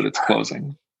say it, but it's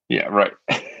closing. Yeah, right.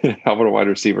 How about a wide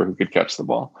receiver who could catch the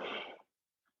ball?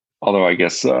 Although I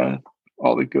guess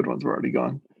all the good ones were already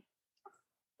gone.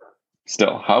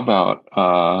 Still, how about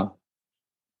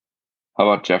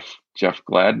Jeff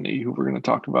Gladney, who we're going to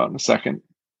talk about in a second,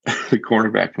 the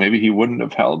cornerback? Maybe he wouldn't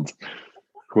have held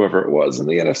whoever it was in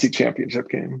the NFC Championship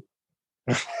game.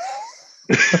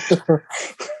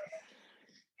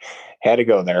 Had to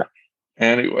go there.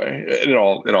 Anyway, it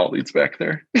all leads back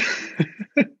there.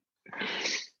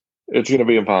 It's going to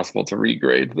be impossible to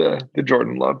regrade the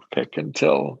Jordan Love pick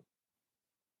until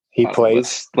he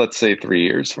plays. Let's say 3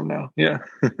 years from now. Yeah.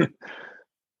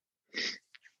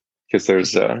 Because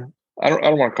there's I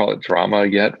don't want to call it drama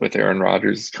yet with Aaron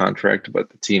Rodgers' contract, but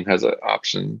the team has an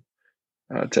option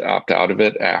to opt out of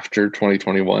it after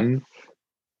 2021.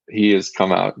 He has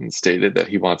come out and stated that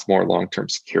he wants more long-term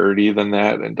security than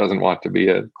that and doesn't want to be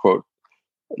a, quote,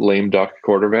 lame duck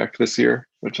quarterback this year,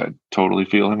 which I totally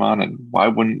feel him on. And why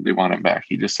wouldn't they want him back?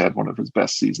 He just had one of his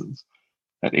best seasons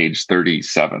at age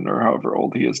 37 or however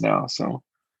old he is now. So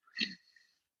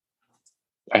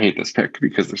I hate this pick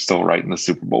because they're still right in the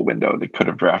Super Bowl window. They could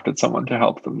have drafted someone to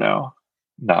help them now,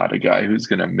 not a guy who's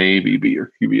going to maybe be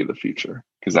your QB of the future,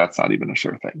 because that's not even a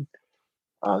sure thing.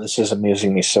 This is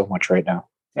amusing me so much right now.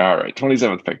 All right,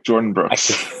 27th pick, Jordan Brooks.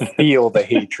 I can feel the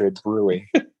hatred brewing.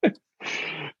 The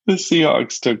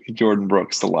Seahawks took Jordan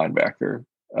Brooks, the linebacker,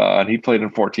 and he played in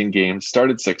 14 games,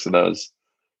 started 6 of those,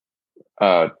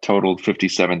 totaled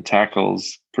 57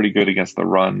 tackles, pretty good against the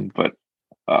run, but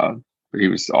he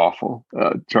was awful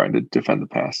trying to defend the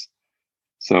pass.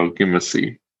 So give him a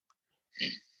C.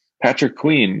 Patrick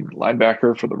Queen,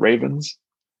 linebacker for the Ravens.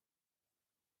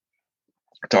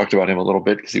 I talked about him a little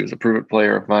bit because he was a prove-it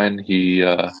player of mine. He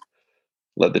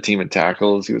led the team in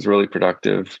tackles. He was really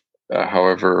productive.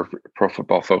 However, Pro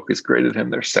Football Focus graded him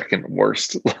their second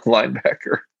worst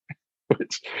linebacker,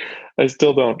 which I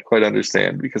still don't quite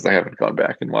understand because I haven't gone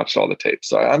back and watched all the tape.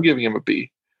 So I'm giving him a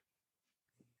B.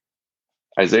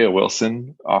 Isaiah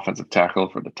Wilson, offensive tackle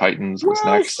for the Titans, was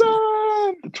next,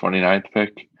 the 29th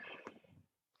pick.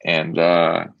 And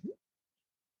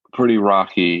pretty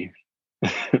rocky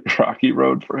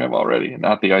road for him already, and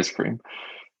not the ice cream.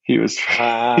 He was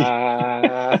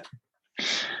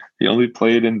he only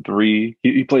played in 3.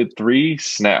 He played 3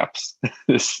 snaps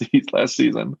last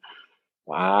season.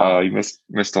 Wow. He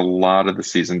missed a lot of the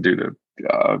season due to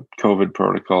COVID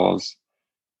protocols.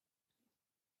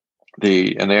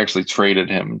 They actually traded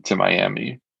him to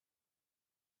Miami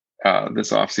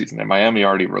this offseason, and Miami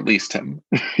already released him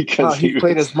because he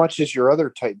played as much as your other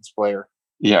Titans player.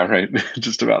 Yeah, right.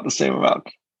 Just about the same amount.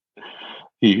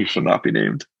 He should not be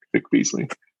named Vic Beasley.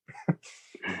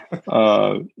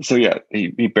 So yeah,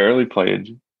 he barely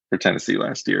played for Tennessee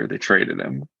last year. They traded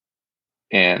him,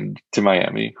 and to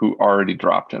Miami, who already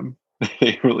dropped him.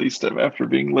 They released him after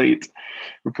being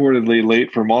reportedly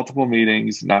late for multiple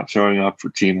meetings, not showing up for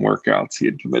team workouts he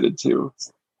had committed to.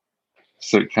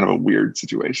 So kind of a weird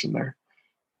situation there.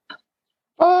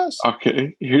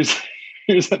 Okay, here's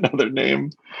another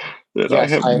name that I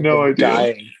have no idea.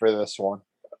 Dying for this one.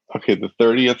 Okay, the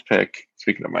 30th pick.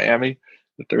 Speaking of Miami,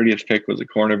 the 30th pick was a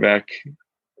cornerback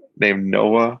named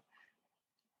Noah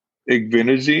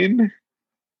Igbinoghene.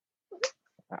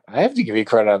 I have to give you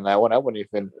credit on that one. I wouldn't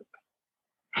even.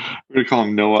 We're going to call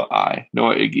him Noah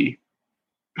Iggy.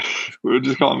 We'll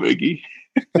just call him Iggy.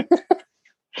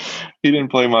 He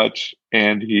didn't play much,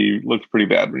 and he looked pretty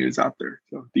bad when he was out there.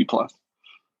 So D+.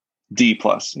 D+,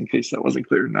 in case that wasn't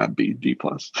clear, not B, D+.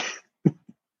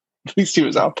 At least he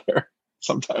was out there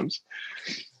sometimes.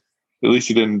 At least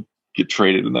he didn't get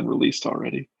traded and then released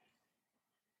already.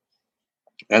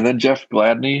 And then Jeff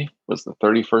Gladney was the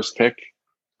 31st pick,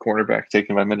 cornerback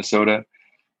taken by Minnesota.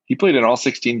 He played in all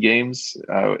 16 games,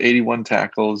 81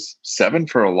 tackles, 7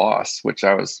 for a loss, which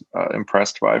I was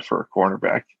impressed by for a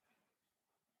cornerback.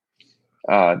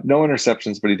 No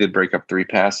interceptions, but he did break up 3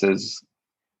 passes.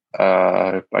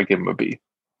 I give him a B.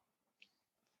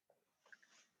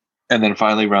 And then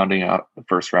finally rounding out the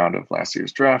first round of last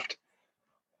year's draft,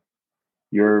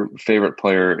 your favorite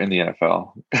player in the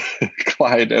NFL,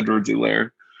 Clyde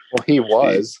Edwards-Helaire. Well, he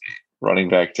was. Running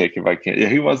back taken by Kansas. Yeah,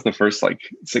 he was the first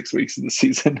 6 weeks of the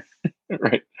season,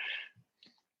 right?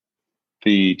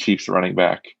 The Chiefs running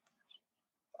back.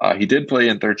 He did play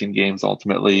in 13 games,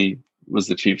 ultimately was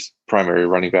the Chiefs' primary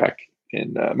running back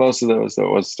in most of those,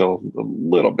 though it was still a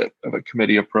little bit of a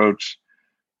committee approach.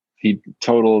 He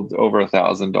totaled over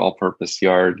 1,000 all-purpose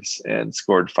yards and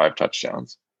scored 5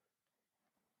 touchdowns.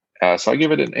 So I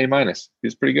give it an A-.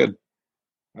 He's pretty good.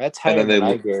 That's higher than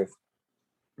I gave.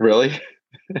 Really?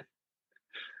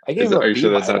 I gave him Are you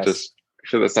sure that's not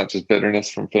just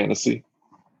bitterness from fantasy?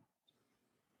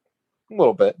 A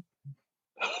little bit.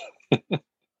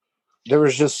 There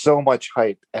was just so much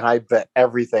hype, and I bet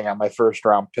everything on my first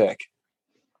round pick.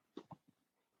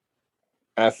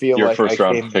 And I feel your like first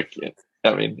round pick.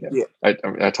 I mean, yeah.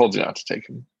 I told you not to take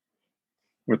him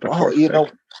with the fourth pick.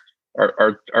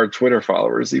 Our Twitter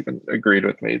followers even agreed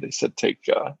with me. They said take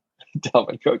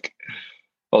Dalvin Cook,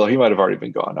 although he might have already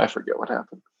been gone. I forget what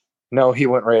happened. No, he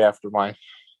went right after mine.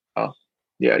 Oh,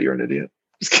 yeah, you're an idiot.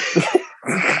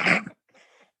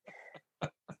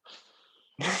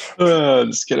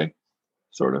 Just kidding.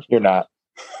 Sort of. You're not.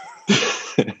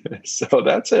 So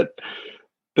that's it.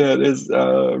 That is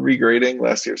regrading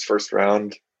last year's first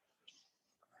round.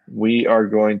 We are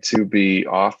going to be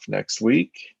off next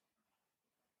week,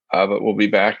 but we'll be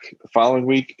back the following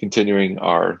week, continuing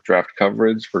our draft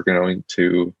coverage. We're going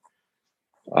to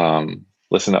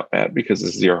listen up, Matt, because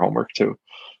this is your homework too.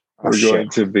 We're going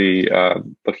to be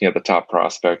looking at the top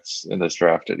prospects in this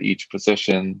draft at each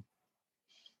position.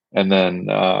 And then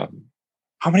how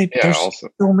many? Yeah, there's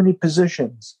so many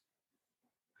positions.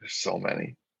 There's so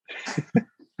many.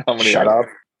 How many? Shut up.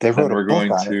 They wrote we're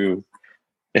going to.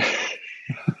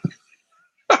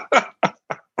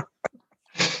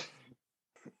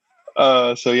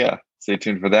 So yeah, stay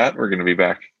tuned for that. We're going to be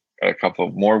back a couple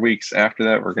of more weeks after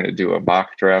that. We're going to do a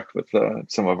mock draft with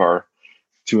some of our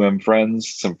 2M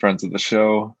friends, some friends of the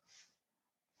show.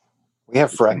 We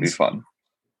have friends. It's going to be fun.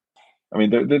 I mean,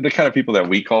 they're the kind of people that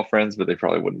we call friends, but they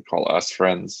probably wouldn't call us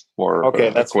friends or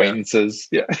that's acquaintances.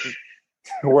 Fair. Yeah.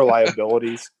 We're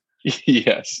liabilities.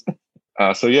 Yes.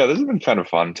 So yeah, this has been kind of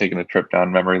fun, taking a trip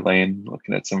down memory lane,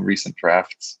 looking at some recent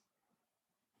drafts.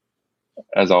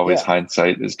 As always,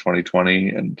 hindsight is 2020,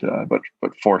 and but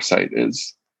foresight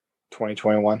is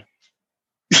 2021.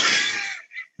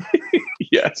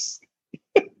 Yes.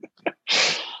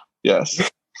 Yes.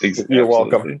 Exactly. You're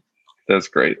welcome. That's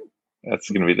great.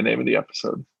 That's going to be the name of the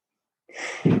episode.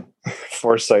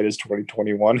 Foresight is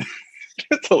 2021.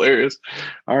 That's hilarious.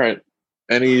 All right.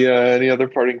 Any other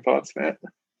parting thoughts, Matt?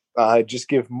 Just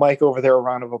give Mike over there a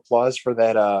round of applause for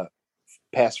that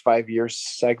past 5 years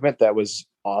segment. That was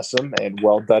awesome and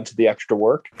well done to the extra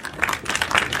work.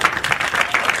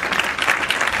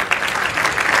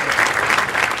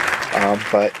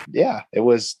 But yeah,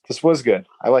 this was good.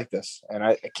 I like this, and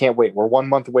I can't wait. We're 1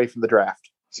 month away from the draft.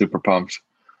 Super pumped.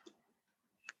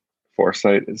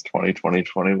 Foresight is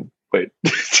 2020. Wait,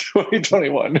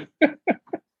 2021.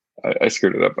 I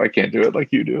screwed it up. I can't do it like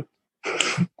you do.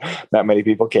 Not many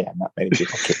people can. All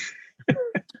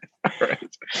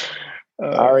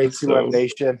right, 2M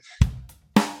Nation.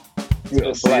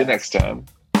 We'll see you next time.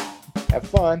 Have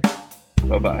fun.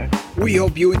 Bye-bye. We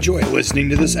hope you enjoyed listening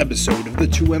to this episode of the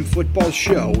 2M Football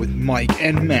Show with Mike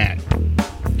and Matt.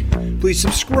 Please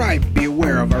subscribe and be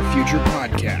aware of our future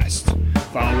podcasts.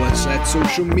 Follow us at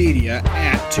social media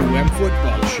at 2M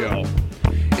Football Show.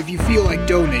 If you feel like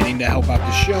donating to help out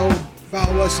the show,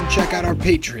 follow us and check out our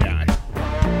Patreon.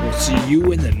 We'll see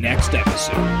you in the next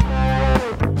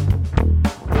episode.